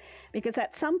themselves. Because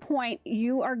at some point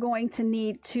you are going to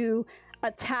need to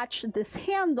attach this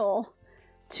handle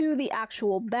to the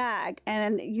actual bag,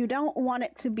 and you don't want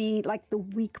it to be like the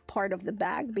weak part of the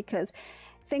bag, because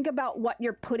think about what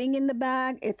you're putting in the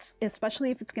bag. It's,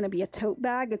 especially if it's going to be a tote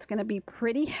bag, it's going to be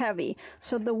pretty heavy.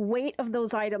 So the weight of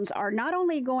those items are not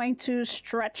only going to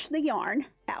stretch the yarn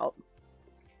out,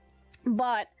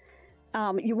 but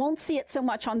you won't see it so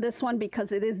much on this one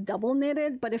because it is double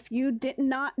knitted. But if you did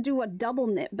not do a double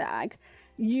knit bag,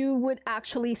 you would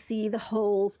actually see the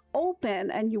holes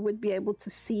open, and you would be able to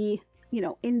see, you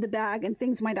know, in the bag, and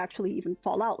things might actually even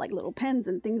fall out, like little pens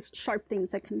and things, sharp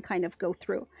things that can kind of go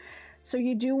through. So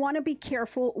you do want to be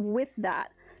careful with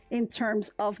that in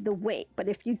terms of the weight. But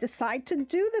if you decide to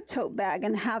do the tote bag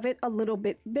and have it a little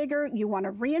bit bigger, you want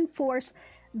to reinforce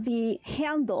the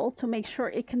handle to make sure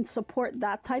it can support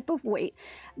that type of weight.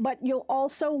 But you'll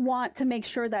also want to make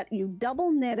sure that you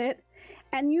double knit it,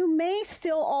 and you may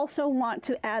still also want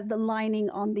to add the lining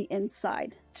on the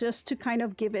inside just to kind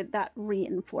of give it that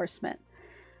reinforcement.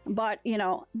 But, you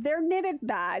know, they're knitted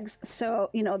bags, so,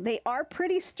 you know, they are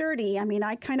pretty sturdy. I mean,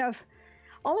 I kind of,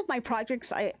 all of my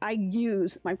projects, I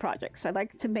use my projects. I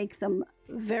like to make them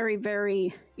very,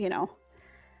 very, you know,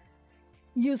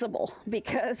 usable,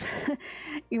 because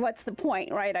what's the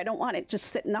point, right? I don't want it just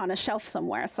sitting on a shelf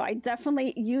somewhere. So I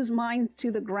definitely use mine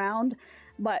to the ground,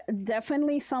 but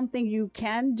definitely something you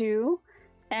can do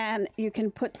and you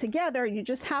can put together. You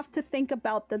just have to think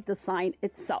about the design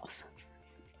itself.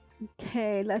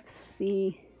 Okay, let's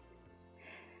see.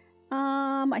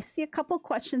 I see a couple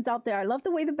questions out there. I love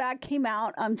the way the bag came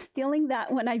out. I'm stealing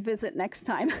that when I visit next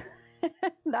time.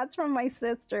 That's from my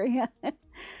sister. Yeah.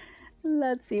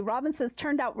 Let's see. Robin says,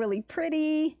 turned out really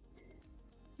pretty.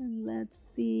 Let's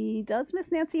see. Does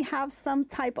Miss Nancy have some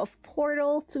type of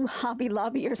portal to Hobby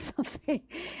Lobby or something?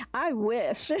 I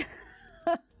wish.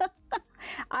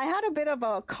 I had a bit of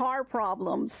a car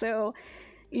problem, so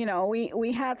you know,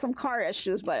 we had some car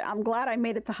issues, but I'm glad I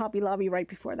made it to Hobby Lobby right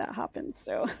before that happened.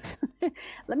 So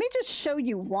let me just show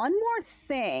you one more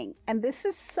thing. And this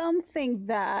is something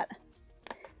that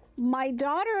my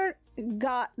daughter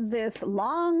got this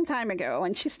long time ago,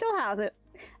 and she still has it.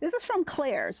 This is from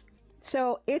Claire's.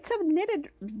 So it's a knitted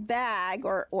bag,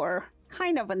 or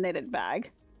kind of a knitted bag,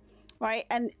 right?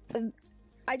 And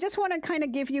I just want to kind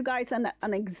of give you guys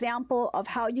an example of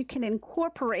how you can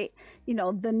incorporate, you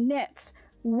know, the knits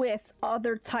with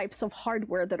other types of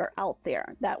hardware that are out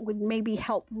there that would maybe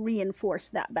help reinforce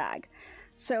that bag.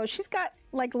 So she's got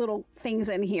like little things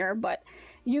in here, but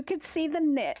you could see the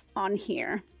knit on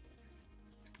here.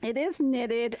 It is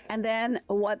knitted, and then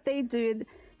what they did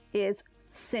is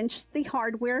cinch the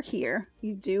hardware here.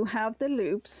 You do have the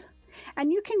loops,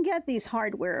 and you can get these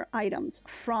hardware items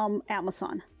from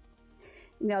Amazon.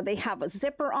 You know, they have a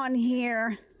zipper on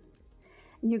here.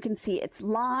 You can see it's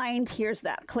lined. Here's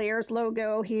that Claire's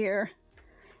logo here.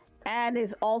 And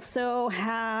it also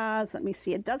has, let me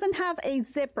see, it doesn't have a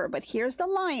zipper, but here's the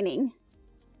lining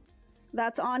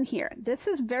that's on here. This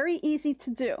is very easy to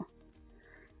do.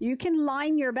 You can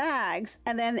line your bags,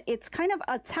 and then it's kind of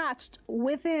attached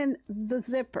within the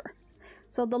zipper.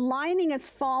 So the lining is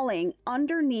falling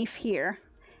underneath here.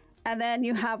 And then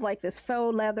you have like this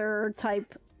faux leather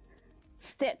type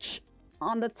stitch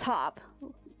on the top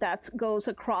that goes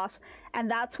across, and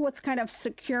that's what's kind of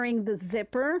securing the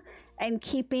zipper and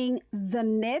keeping the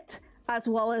knit as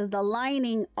well as the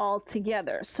lining all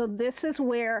together. So this is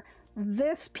where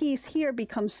this piece here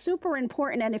becomes super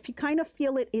important. And if you kind of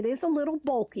feel it, it is a little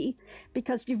bulky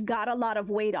because you've got a lot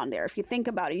of weight on there. If you think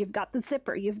about it, you've got the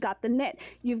zipper, you've got the knit,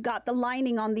 you've got the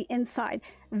lining on the inside.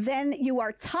 Then you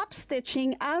are top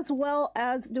stitching as well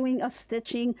as doing a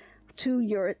stitching to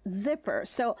your zipper.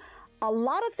 So a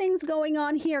lot of things going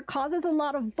on here causes a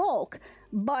lot of bulk,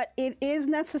 but it is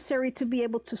necessary to be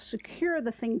able to secure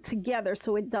the thing together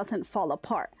so it doesn't fall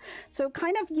apart. So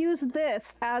kind of use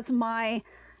this as my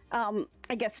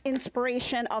I guess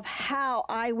inspiration of how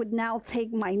I would now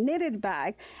take my knitted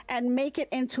bag and make it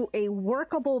into a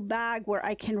workable bag where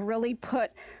I can really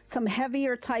put some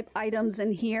heavier type items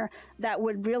in here that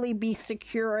would really be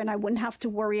secure, and I wouldn't have to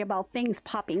worry about things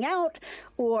popping out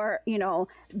or, you know,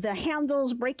 the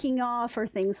handles breaking off or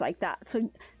things like that. So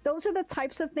those are the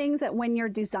types of things that when you're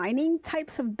designing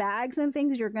types of bags and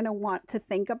things, you're going to want to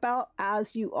think about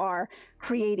as you are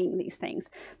creating these things.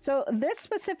 So this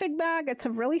specific bag, it's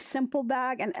a really simple bag,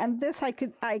 and this I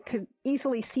could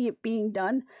easily see it being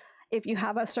done if you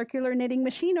have a circular knitting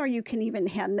machine, or you can even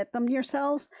hand knit them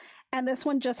yourselves. And this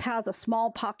one just has a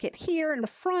small pocket here in the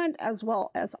front as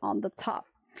well as on the top.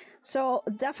 So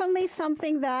definitely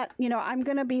something that, you know, I'm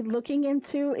going to be looking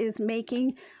into is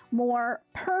making more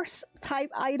purse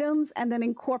type items and then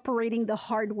incorporating the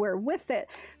hardware with it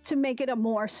to make it a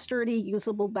more sturdy,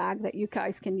 usable bag that you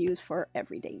guys can use for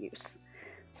everyday use.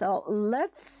 So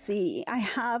let's see. I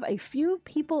have a few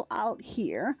people out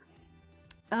here.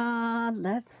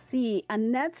 Let's see.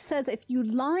 Annette says if you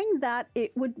line that,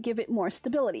 it would give it more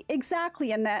stability.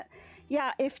 Exactly, Annette.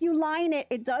 Yeah, if you line it,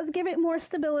 it does give it more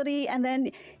stability. And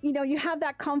then, you know, you have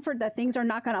that comfort that things are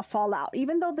not going to fall out.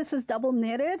 Even though this is double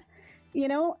knitted, you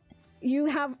know, you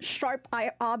have sharp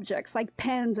objects like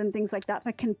pens and things like that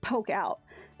that can poke out.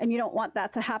 And you don't want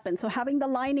that to happen. So having the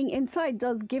lining inside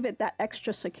does give it that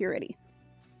extra security.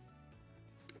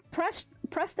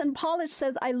 Preston Polish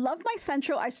says, I love my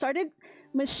Centro. I started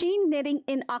machine knitting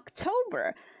in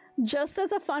October just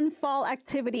as a fun fall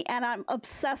activity, and I'm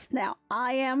obsessed now.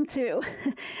 I am too.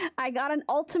 I got an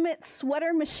ultimate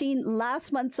sweater machine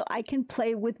last month so I can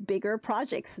play with bigger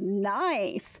projects.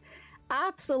 Nice.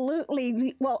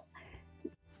 Absolutely. Well,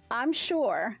 I'm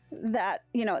sure that,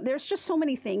 you know, there's just so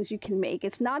many things you can make.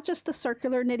 It's not just the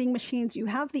circular knitting machines. You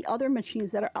have the other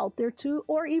machines that are out there too,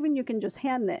 or even you can just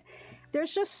hand knit.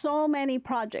 There's just so many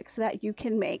projects that you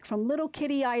can make, from little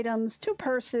kitty items to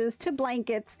purses to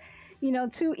blankets, you know,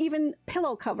 to even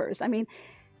pillow covers. I mean,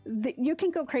 you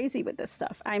can go crazy with this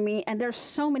stuff. I mean, and there's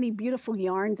so many beautiful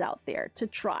yarns out there to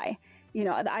try. You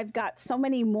know, I've got so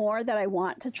many more that I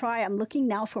want to try. I'm looking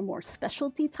now for more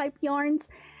specialty type yarns.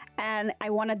 and I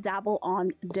want to dabble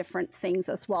on different things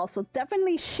as well. So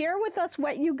definitely share with us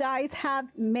what you guys have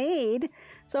made.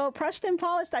 So Brushed and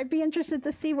Polished, I'd be interested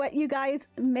to see what you guys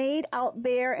made out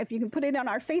there. If you can put it on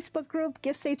our Facebook group,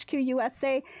 GiftsHQ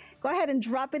USA, go ahead and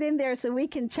drop it in there so we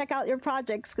can check out your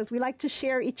projects, because we like to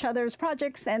share each other's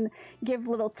projects and give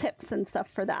little tips and stuff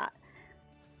for that.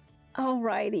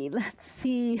 Alrighty, let's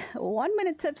see. 1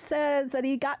 Minute Tip says that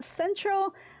he got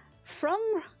Centro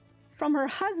from her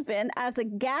husband as a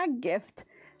gag gift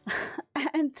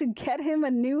and to get him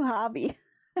a new hobby.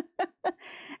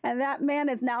 And that man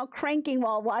is now cranking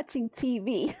while watching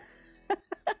TV.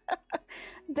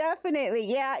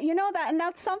 Definitely, yeah, you know that, and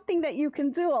that's something that you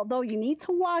can do, although you need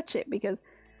to watch it, because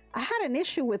I had an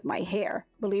issue with my hair,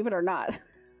 believe it or not.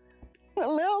 A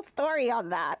little story on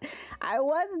that. I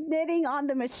was knitting on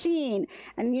the machine,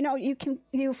 and you know,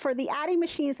 for the Addi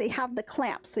machines, they have the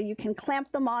clamps, so you can clamp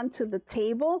them onto the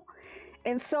table.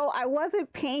 And so I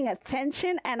wasn't paying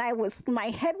attention, and my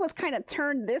head was kind of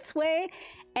turned this way,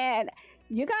 and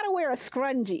you got to wear a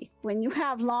scrunchie when you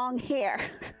have long hair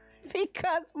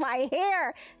because my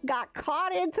hair got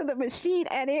caught into the machine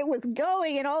and it was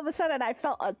going, and all of a sudden I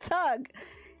felt a tug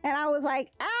and I was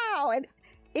like, ow, and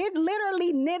it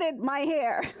literally knitted my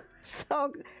hair.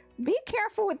 So be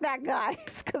careful with that, guys,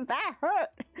 because that hurt.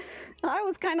 I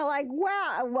was kind of like, wow,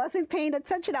 I wasn't paying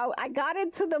attention. I got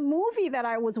into the movie that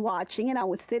I was watching, and I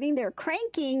was sitting there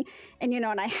cranking, and, you know,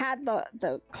 and I had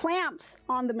the clamps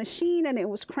on the machine, and it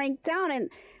was cranked down, and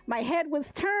my head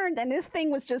was turned, and this thing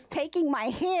was just taking my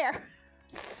hair.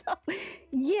 So,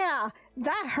 yeah,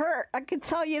 that hurt. I can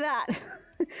tell you that.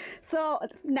 So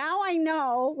now I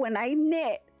know when I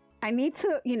knit, I need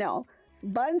to, you know,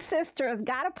 bun sisters,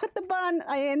 gotta put the bun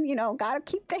in, you know, gotta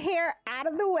keep the hair out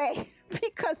of the way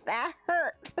because that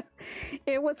hurt.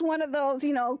 It was one of those,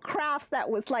 you know, crafts that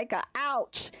was like a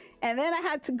ouch. And then I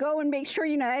had to go and make sure,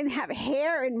 you know, I didn't have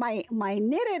hair in my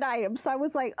knitted items. So I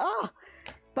was like, oh,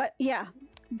 but yeah,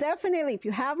 definitely if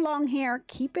you have long hair,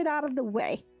 keep it out of the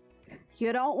way.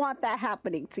 You don't want that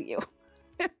happening to you.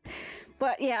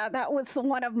 But yeah, that was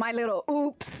one of my little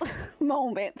oops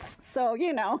moments. So,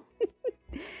 you know.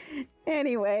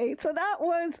 Anyway, so that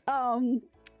was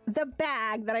the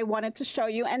bag that I wanted to show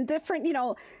you, and different, you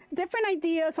know, different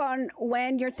ideas on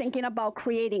when you're thinking about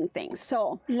creating things.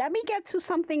 So let me get to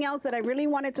something else that I really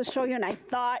wanted to show you, and I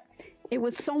thought it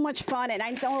was so much fun. And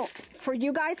I don't, for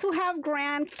you guys who have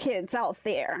grandkids out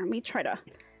there, let me try to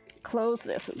close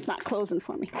this. It's not closing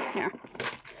for me. Here.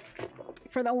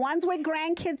 For the ones with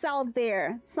grandkids out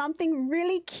there, something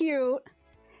really cute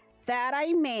that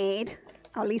I made,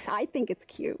 at least I think it's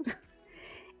cute,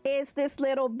 is this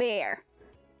little bear.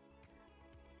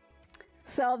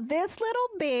 So this little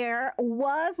bear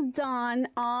was done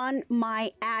on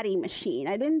my Addi machine.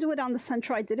 I didn't do it on the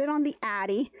Sentro, I did it on the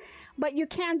Addi, but you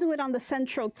can do it on the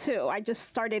Sentro too. I just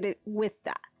started it with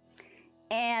that.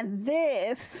 And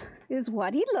this is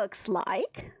what he looks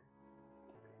like.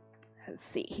 Let's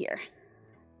see here.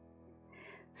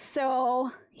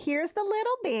 So here's the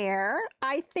little bear.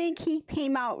 I think he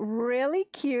came out really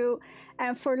cute.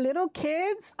 And for little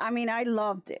kids, I mean, I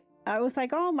loved it. I was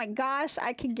like, oh my gosh,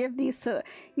 I could give these to,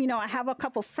 you know, I have a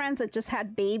couple friends that just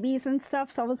had babies and stuff.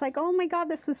 So I was like, oh my God,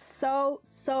 this is so,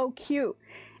 so cute.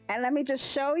 And let me just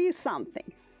show you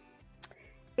something.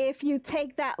 If you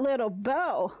take that little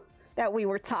bow that we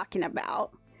were talking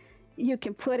about, you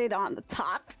can put it on the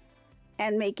top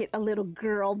and make it a little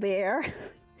girl bear.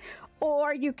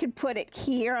 Or you could put it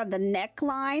here on the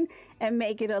neckline and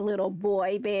make it a little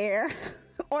boy bear.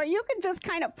 Or you could just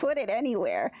kind of put it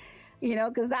anywhere, you know,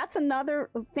 because that's another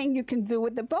thing you can do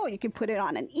with the bow. You can put it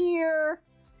on an ear,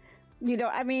 you know,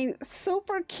 I mean,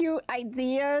 super cute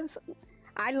ideas.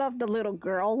 I love the little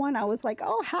girl one. I was like,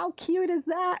 oh, how cute is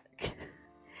that?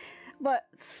 But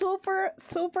super,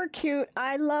 super cute.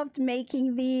 I loved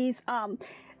making these.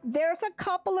 There's a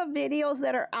couple of videos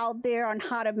that are out there on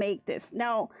how to make this.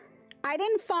 Now, I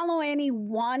didn't follow any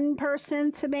one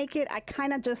person to make it. I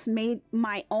kind of just made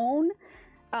my own.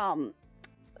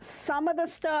 Some of the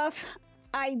stuff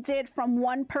I did from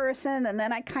one person, and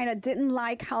then I kind of didn't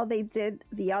like how they did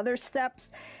the other steps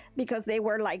because they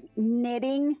were like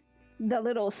knitting the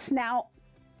little snout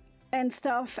and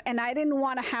stuff, and I didn't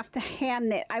want to have to hand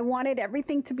knit. I wanted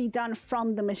everything to be done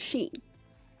from the machine.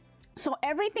 So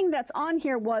everything that's on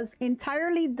here was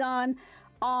entirely done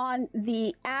on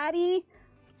the Addi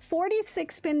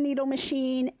 46-pin needle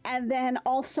machine, and then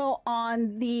also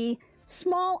on the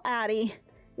small Addi,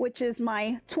 which is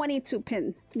my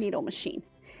 22-pin needle machine.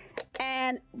 And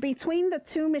And between the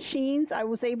two machines, I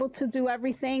was able to do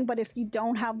everything. But if you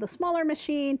don't have the smaller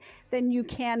machine, then you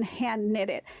can hand knit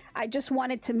it. I just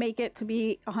wanted to make it to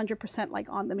be 100% like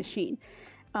on the machine.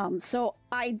 So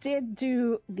I did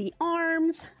do the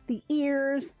arms, the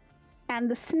ears,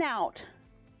 and the snout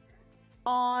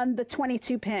on the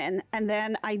 22 pin. And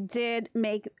then I did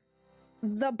make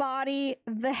the body,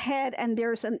 the head, and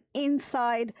there's an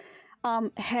inside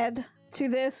head to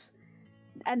this.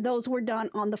 And those were done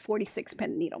on the 46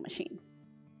 pin needle machine.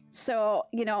 So,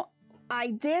 you know, I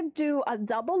did do a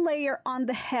double layer on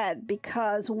the head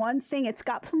because one thing, it's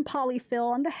got some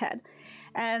polyfill on the head.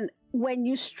 And when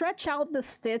you stretch out the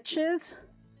stitches,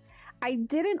 I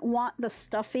didn't want the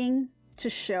stuffing to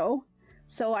show.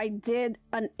 So I did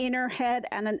an inner head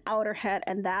and an outer head,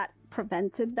 and that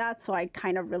prevented that. So I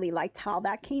kind of really liked how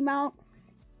that came out.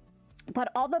 But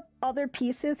all the other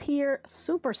pieces here,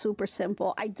 super, super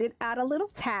simple. I did add a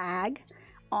little tag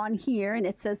on here, and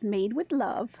it says made with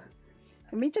love.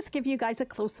 Let me just give you guys a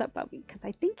close-up of him because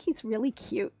I think he's really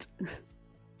cute.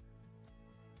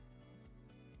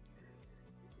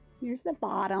 Here's the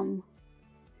bottom.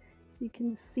 You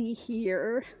can see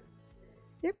here.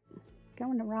 Yep,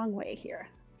 going the wrong way here.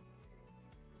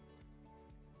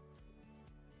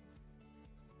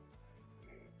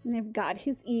 And they've got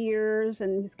his ears,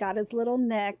 and he's got his little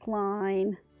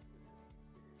neckline.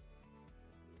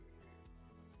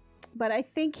 But I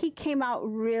think he came out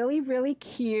really, really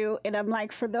cute. And I'm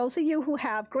like, for those of you who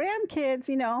have grandkids,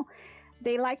 you know,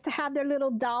 they like to have their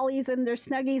little dollies and their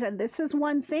snuggies. And this is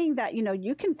one thing that, you know,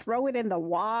 you can throw it in the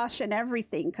wash and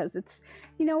everything because it's,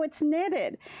 you know, it's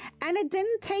knitted. And it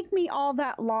didn't take me all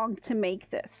that long to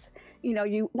make this. You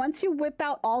know, once you whip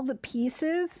out all the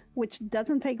pieces, which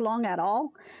doesn't take long at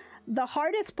all, the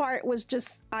hardest part was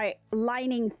just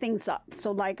lining things up.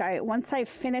 So like once I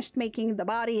finished making the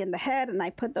body and the head and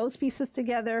I put those pieces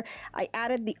together, I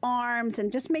added the arms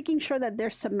and just making sure that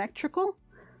they're symmetrical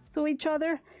to each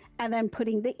other, and then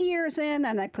putting the ears in,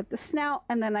 and I put the snout,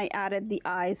 and then I added the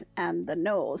eyes and the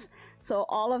nose. So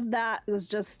all of that was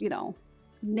just, you know,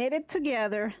 knitted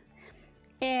together.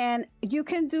 And you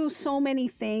can do so many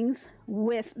things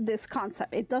with this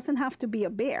concept. It doesn't have to be a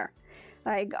bear.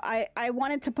 Like I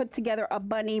wanted to put together a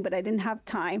bunny, but I didn't have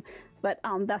time. But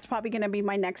that's probably going to be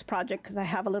my next project because I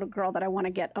have a little girl that I want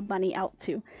to get a bunny out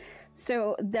to.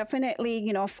 So definitely,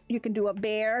 you know, if you can do a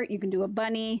bear, you can do a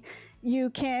bunny.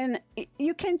 You can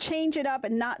change it up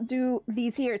and not do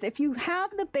these ears. If you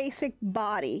have the basic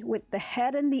body with the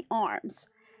head and the arms,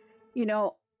 you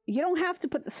know, you don't have to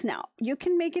put the snout. You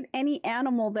can make it any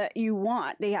animal that you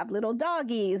want. They have little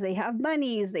doggies, they have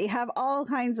bunnies, they have all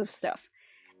kinds of stuff.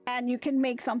 And you can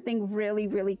make something really,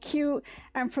 really cute.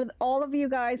 And for all of you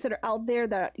guys that are out there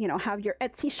that, you know, have your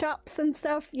Etsy shops and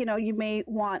stuff, you know, you may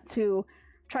want to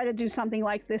try to do something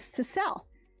like this to sell.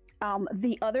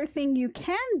 The other thing you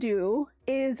can do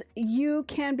is you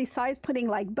can, besides putting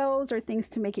like bows or things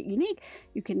to make it unique,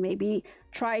 you can maybe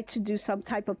try to do some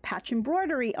type of patch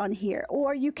embroidery on here,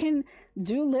 or you can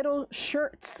do little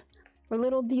shirts or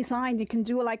little designs. You can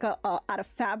do like out of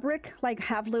fabric, like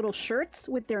have little shirts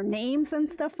with their names and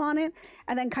stuff on it,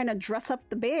 and then kind of dress up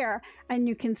the bear, and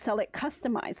you can sell it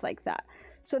customized like that.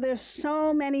 So there's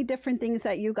so many different things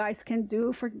that you guys can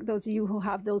do for those of you who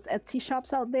have those Etsy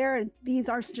shops out there. These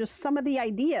are just some of the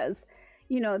ideas,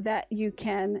 you know, that you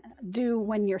can do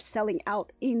when you're selling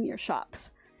out in your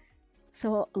shops.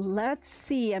 So let's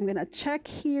see, I'm gonna check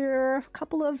here, a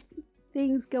couple of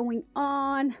things going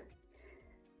on.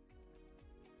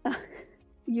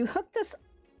 You hooked us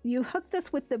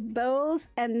with the bows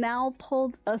and now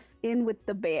pulled us in with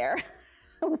the bear.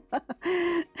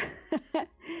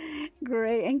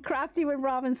 Great. And Crafty with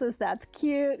Robin says that's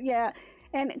cute. Yeah.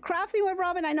 And Crafty with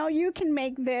Robin, I know you can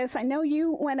make this. I know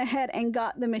you went ahead and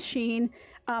got the machine.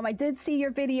 I did see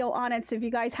your video on it, so if you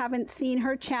guys haven't seen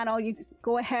her channel, you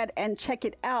go ahead and check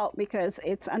it out because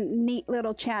it's a neat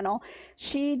little channel.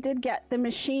 She did get the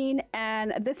machine,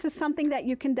 and this is something that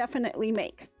you can definitely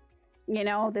make. You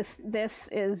know, this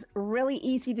is really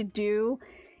easy to do.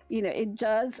 You know, it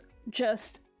does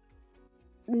just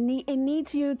it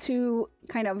needs you to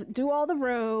kind of do all the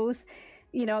rows.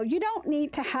 You know, you don't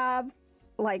need to have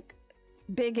like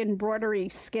big embroidery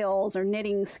skills or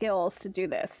knitting skills to do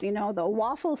this. You know, the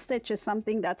waffle stitch is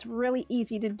something that's really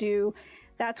easy to do.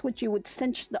 That's what you would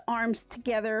cinch the arms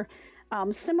together,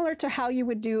 similar to how you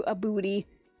would do a booty.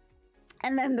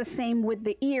 And then the same with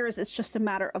the ears. It's just a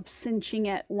matter of cinching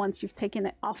it once you've taken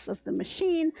it off of the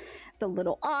machine. The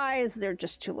little eyes, they're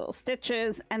just 2 little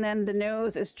stitches. And then the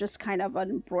nose is just kind of an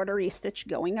embroidery stitch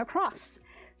going across.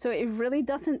 So it really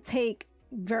doesn't take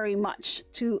very much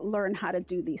to learn how to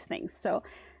do these things. So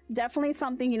definitely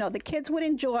something, you know, the kids would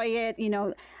enjoy it. You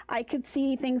know, I could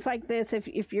see things like this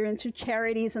if you're into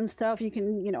charities and stuff. You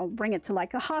can, you know, bring it to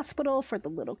like a hospital for the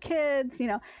little kids. You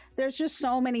know, there's just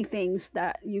so many things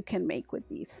that you can make with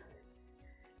these.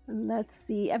 Let's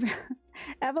see.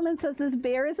 Evelyn says this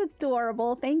bear is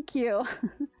adorable. Thank you.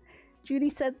 Judy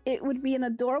says it would be an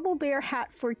adorable bear hat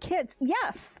for kids.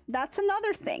 Yes, that's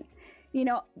another thing. You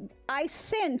know, I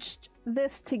cinched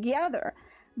this together,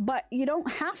 but you don't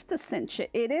have to cinch it.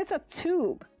 It is a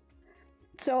tube.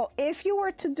 So if you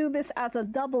were to do this as a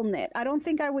double knit, I don't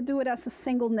think I would do it as a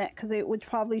single knit because it would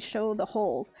probably show the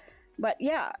holes. But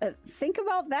yeah, think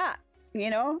about that. You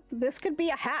know, this could be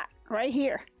a hat right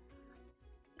here.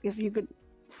 If you could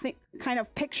think, kind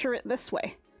of picture it this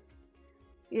way.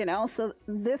 You know, so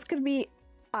this could be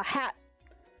a hat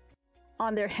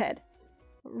on their head.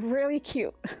 Really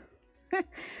cute.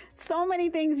 So many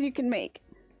things you can make.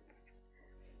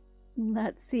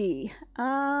 Let's see.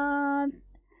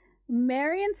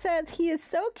 Marion says he is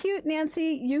so cute,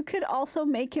 Nancy. You could also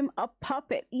make him a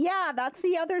puppet. Yeah, that's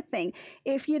the other thing.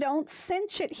 If you don't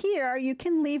cinch it here, you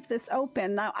can leave this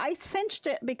open. Now, I cinched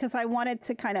it because I wanted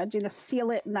to kind of, you know,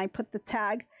 seal it, and I put the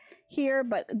tag here,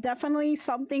 but definitely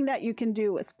something that you can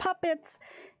do is puppets,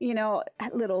 you know,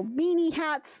 little beanie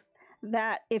hats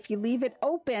that if you leave it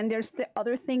open, there's the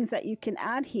other things that you can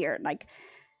add here. Like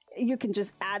you can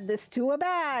just add this to a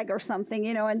bag or something,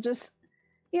 you know, and just,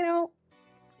 you know,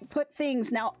 put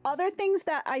things. Now, other things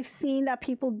that I've seen that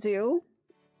people do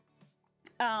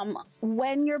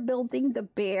when you're building the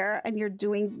bear and you're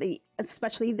doing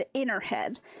especially the inner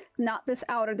head, not this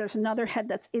outer, there's another head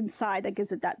that's inside that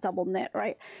gives it that double knit,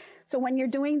 right? So when you're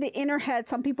doing the inner head,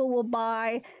 some people will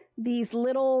buy these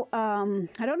little, I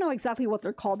don't know exactly what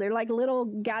they're called. They're like little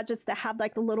gadgets that have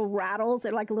like the little rattles.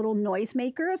 They're like little noise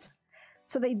makers.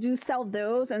 So they do sell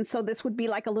those. And so this would be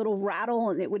like a little rattle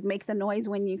and it would make the noise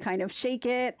when you kind of shake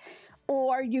it.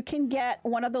 Or you can get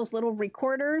one of those little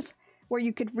recorders where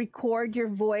you could record your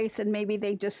voice and maybe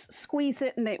they just squeeze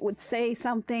it and it would say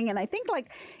something. And I think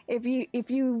like if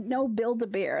you know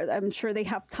Build-A-Bear, I'm sure they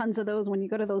have tons of those. When you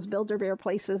go to those Build-A-Bear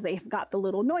places, they've got the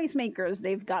little noise makers,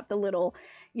 they've got the little,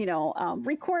 you know,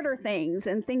 recorder things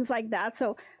and things like that.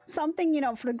 So something, you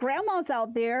know, for the grandmas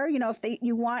out there, you know, if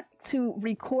you want to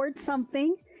record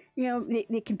something, you know,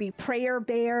 they can be prayer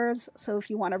bears. So if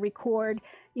you want to record,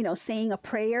 you know, saying a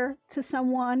prayer to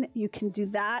someone, you can do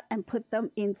that and put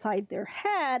them inside their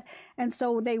head. And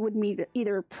so they would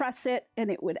either press it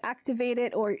and it would activate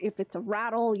it, or if it's a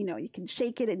rattle, you know, you can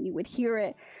shake it and you would hear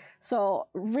it. So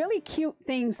really cute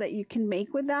things that you can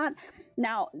make with that.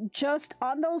 Now, just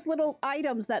on those little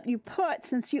items that you put,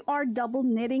 since you are double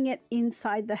knitting it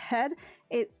inside the head,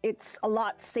 it's a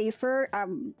lot safer.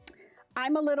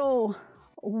 I'm a little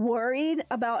worried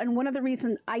about, and one of the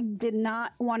reasons I did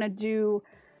not want to do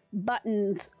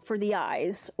buttons for the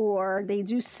eyes, or they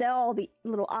do sell the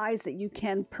little eyes that you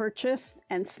can purchase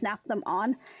and snap them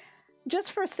on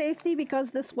just for safety, because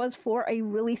this was for a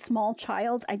really small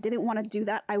child. I didn't want to do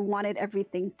that. I wanted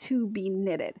everything to be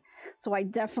knitted. So I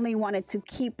definitely wanted to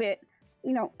keep it,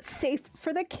 you know, safe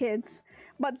for the kids,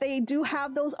 but they do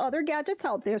have those other gadgets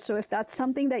out there. So if that's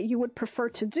something that you would prefer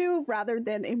to do rather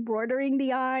than embroidering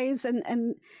the eyes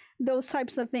and those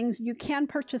types of things, you can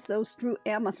purchase those through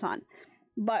Amazon.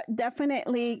 But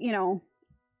definitely, you know,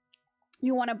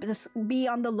 you want to just be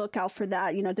on the lookout for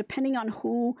that, you know, depending on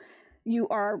who you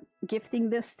are gifting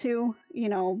this to, you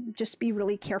know, just be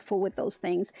really careful with those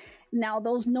things. Now,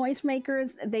 those noise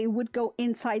makers, they would go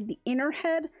inside the inner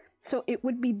head. So it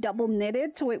would be double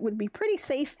knitted, so it would be pretty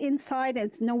safe inside. And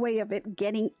it's no way of it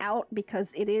getting out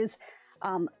because it is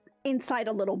inside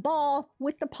a little ball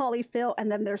with the polyfill,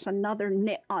 and then there's another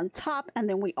knit on top, and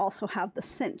then we also have the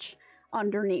cinch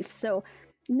underneath. So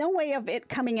no way of it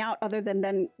coming out other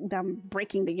than them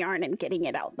breaking the yarn and getting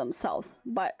it out themselves.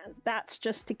 But that's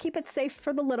just to keep it safe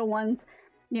for the little ones.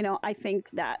 You know, I think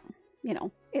that, you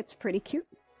know, it's pretty cute.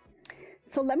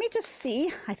 So let me just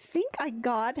see. I think I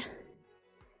got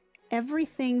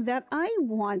everything that I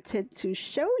wanted to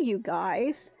show you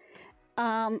guys.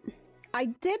 I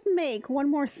did make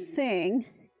one more thing,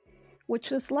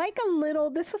 which was like a little,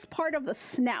 this is part of the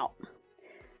snout.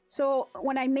 So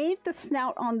when I made the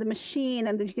snout on the machine,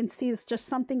 and you can see it's just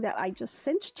something that I just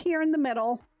cinched here in the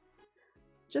middle,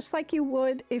 just like you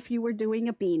would if you were doing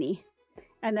a beanie.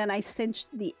 And then I cinched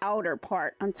the outer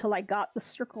part until I got the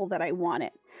circle that I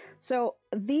wanted. So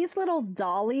these little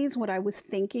dollies, what I was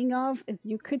thinking of is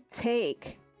you could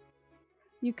take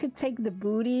the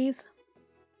booties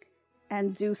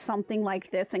and do something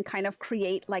like this and kind of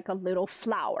create like a little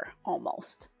flower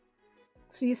almost.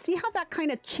 So you see how that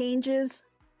kind of changes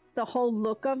the whole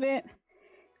look of it?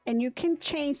 and you can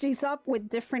change these up with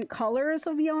different colors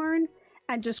of yarn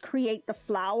and just create the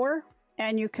flower.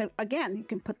 And you can, again, you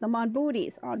can put them on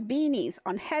booties, on beanies,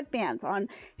 on headbands, on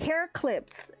hair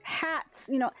clips, hats.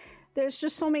 You know, there's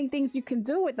just so many things you can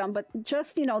do with them. But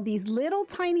just, you know, these little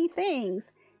tiny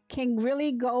things can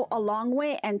really go a long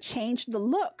way and change the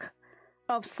look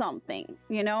of something.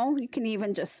 You know, you can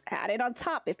even just add it on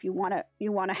top if you want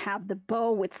to have the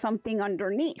bow with something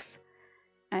underneath.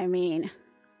 I mean,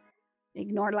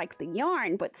 ignore like the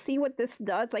yarn, but see what this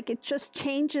does? Like, it just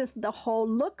changes the whole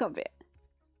look of it.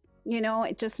 You know,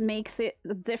 it just makes it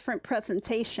a different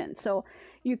presentation. So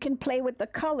you can play with the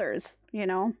colors, you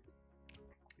know,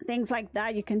 things like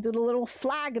that. You can do the little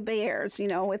flag bears, you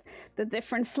know, with the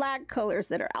different flag colors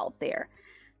that are out there,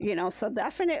 you know. So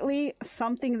definitely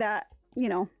something that, you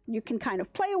know, you can kind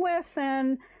of play with,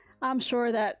 and I'm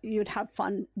sure that you'd have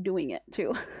fun doing it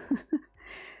too.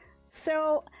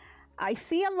 So I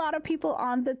see a lot of people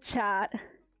on the chat.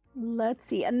 Let's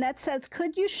see. Annette says,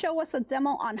 could you show us a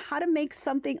demo on how to make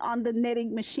something on the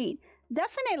knitting machine?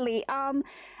 Definitely.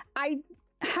 I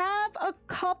have a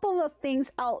couple of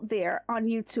things out there on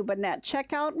YouTube, Annette.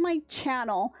 Check out my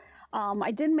channel.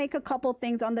 I did make a couple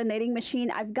things on the knitting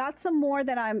machine. I've got some more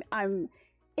that I'm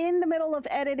in the middle of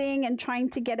editing and trying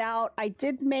to get out. I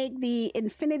did make the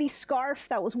infinity scarf.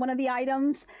 That was one of the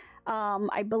items.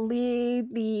 I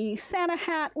believe the Santa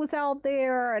hat was out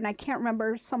there, and I can't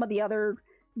remember some of the other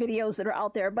videos that are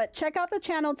out there, but check out the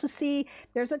channel to see.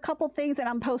 There's a couple things that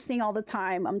I'm posting all the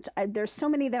time. There's so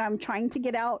many that I'm trying to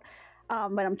get out,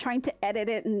 but I'm trying to edit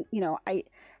it, and you know,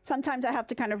 sometimes I have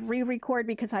to kind of re-record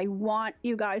because I want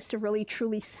you guys to really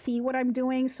truly see what I'm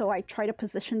doing, so I try to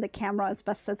position the camera as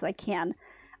best as I can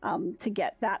to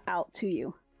get that out to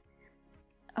you.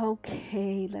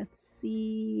 Okay, let's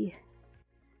see.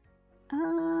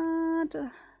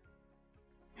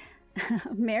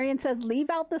 Marion says, leave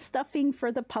out the stuffing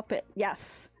for the puppet.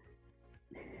 Yes.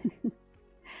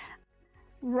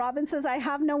 Robin says, I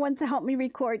have no one to help me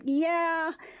record.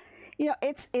 Yeah, you know,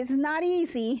 it's not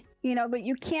easy, you know, but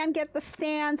you can get the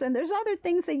stands, and there's other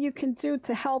things that you can do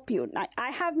to help you.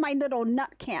 I have my little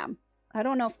nut cam. I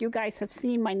don't know if you guys have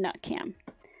seen my nut cam.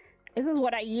 This is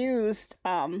what I used,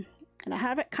 and I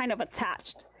have it kind of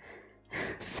attached.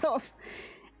 So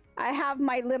I have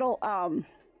my little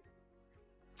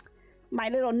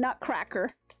nutcracker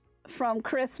from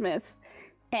Christmas,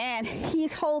 and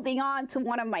he's holding on to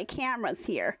one of my cameras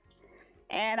here.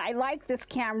 And I like this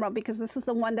camera because this is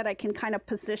the one that I can kind of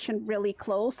position really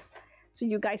close so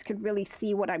you guys could really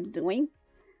see what I'm doing.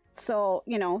 So,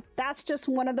 you know, that's just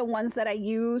one of the ones that I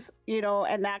use, you know,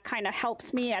 and that kind of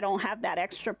helps me. I don't have that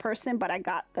extra person, but I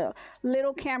got the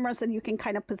little cameras, and you can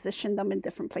kind of position them in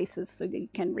different places so that you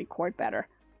can record better.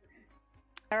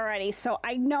 Alrighty, so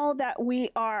I know that we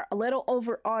are a little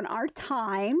over on our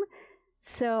time,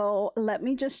 so let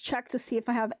me just check to see if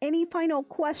I have any final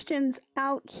questions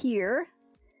out here.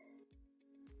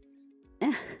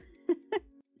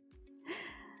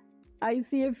 I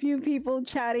see a few people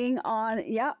chatting on,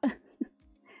 yeah,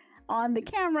 on the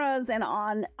cameras and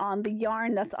on the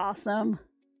yarn. That's awesome.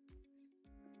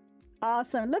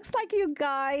 Awesome. Looks like you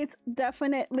guys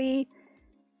definitely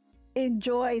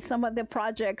enjoy some of the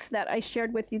projects that I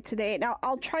shared with you today. Now,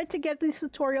 I'll try to get these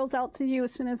tutorials out to you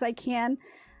as soon as I can,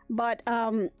 but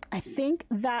I think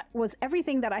that was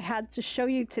everything that I had to show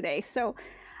you today. So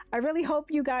I really hope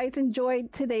you guys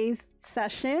enjoyed today's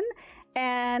session.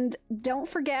 And don't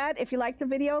forget, if you like the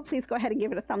video, please go ahead and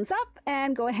give it a thumbs up,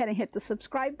 and go ahead and hit the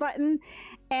subscribe button,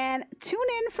 and tune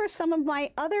in for some of my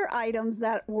other items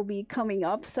that will be coming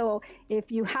up. So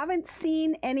if you haven't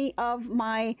seen any of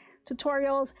my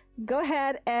tutorials, go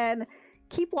ahead and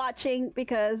keep watching,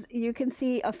 because you can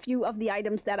see a few of the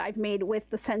items that I've made with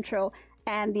the Sentro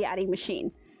and the Addi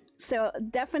machine. So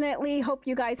definitely hope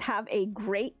you guys have a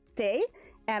great day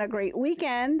and a great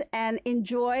weekend, and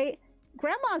enjoy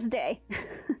Grandma's Day.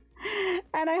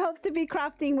 And I hope to be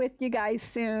crafting with you guys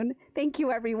soon. Thank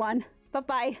you, everyone.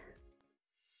 Bye-bye.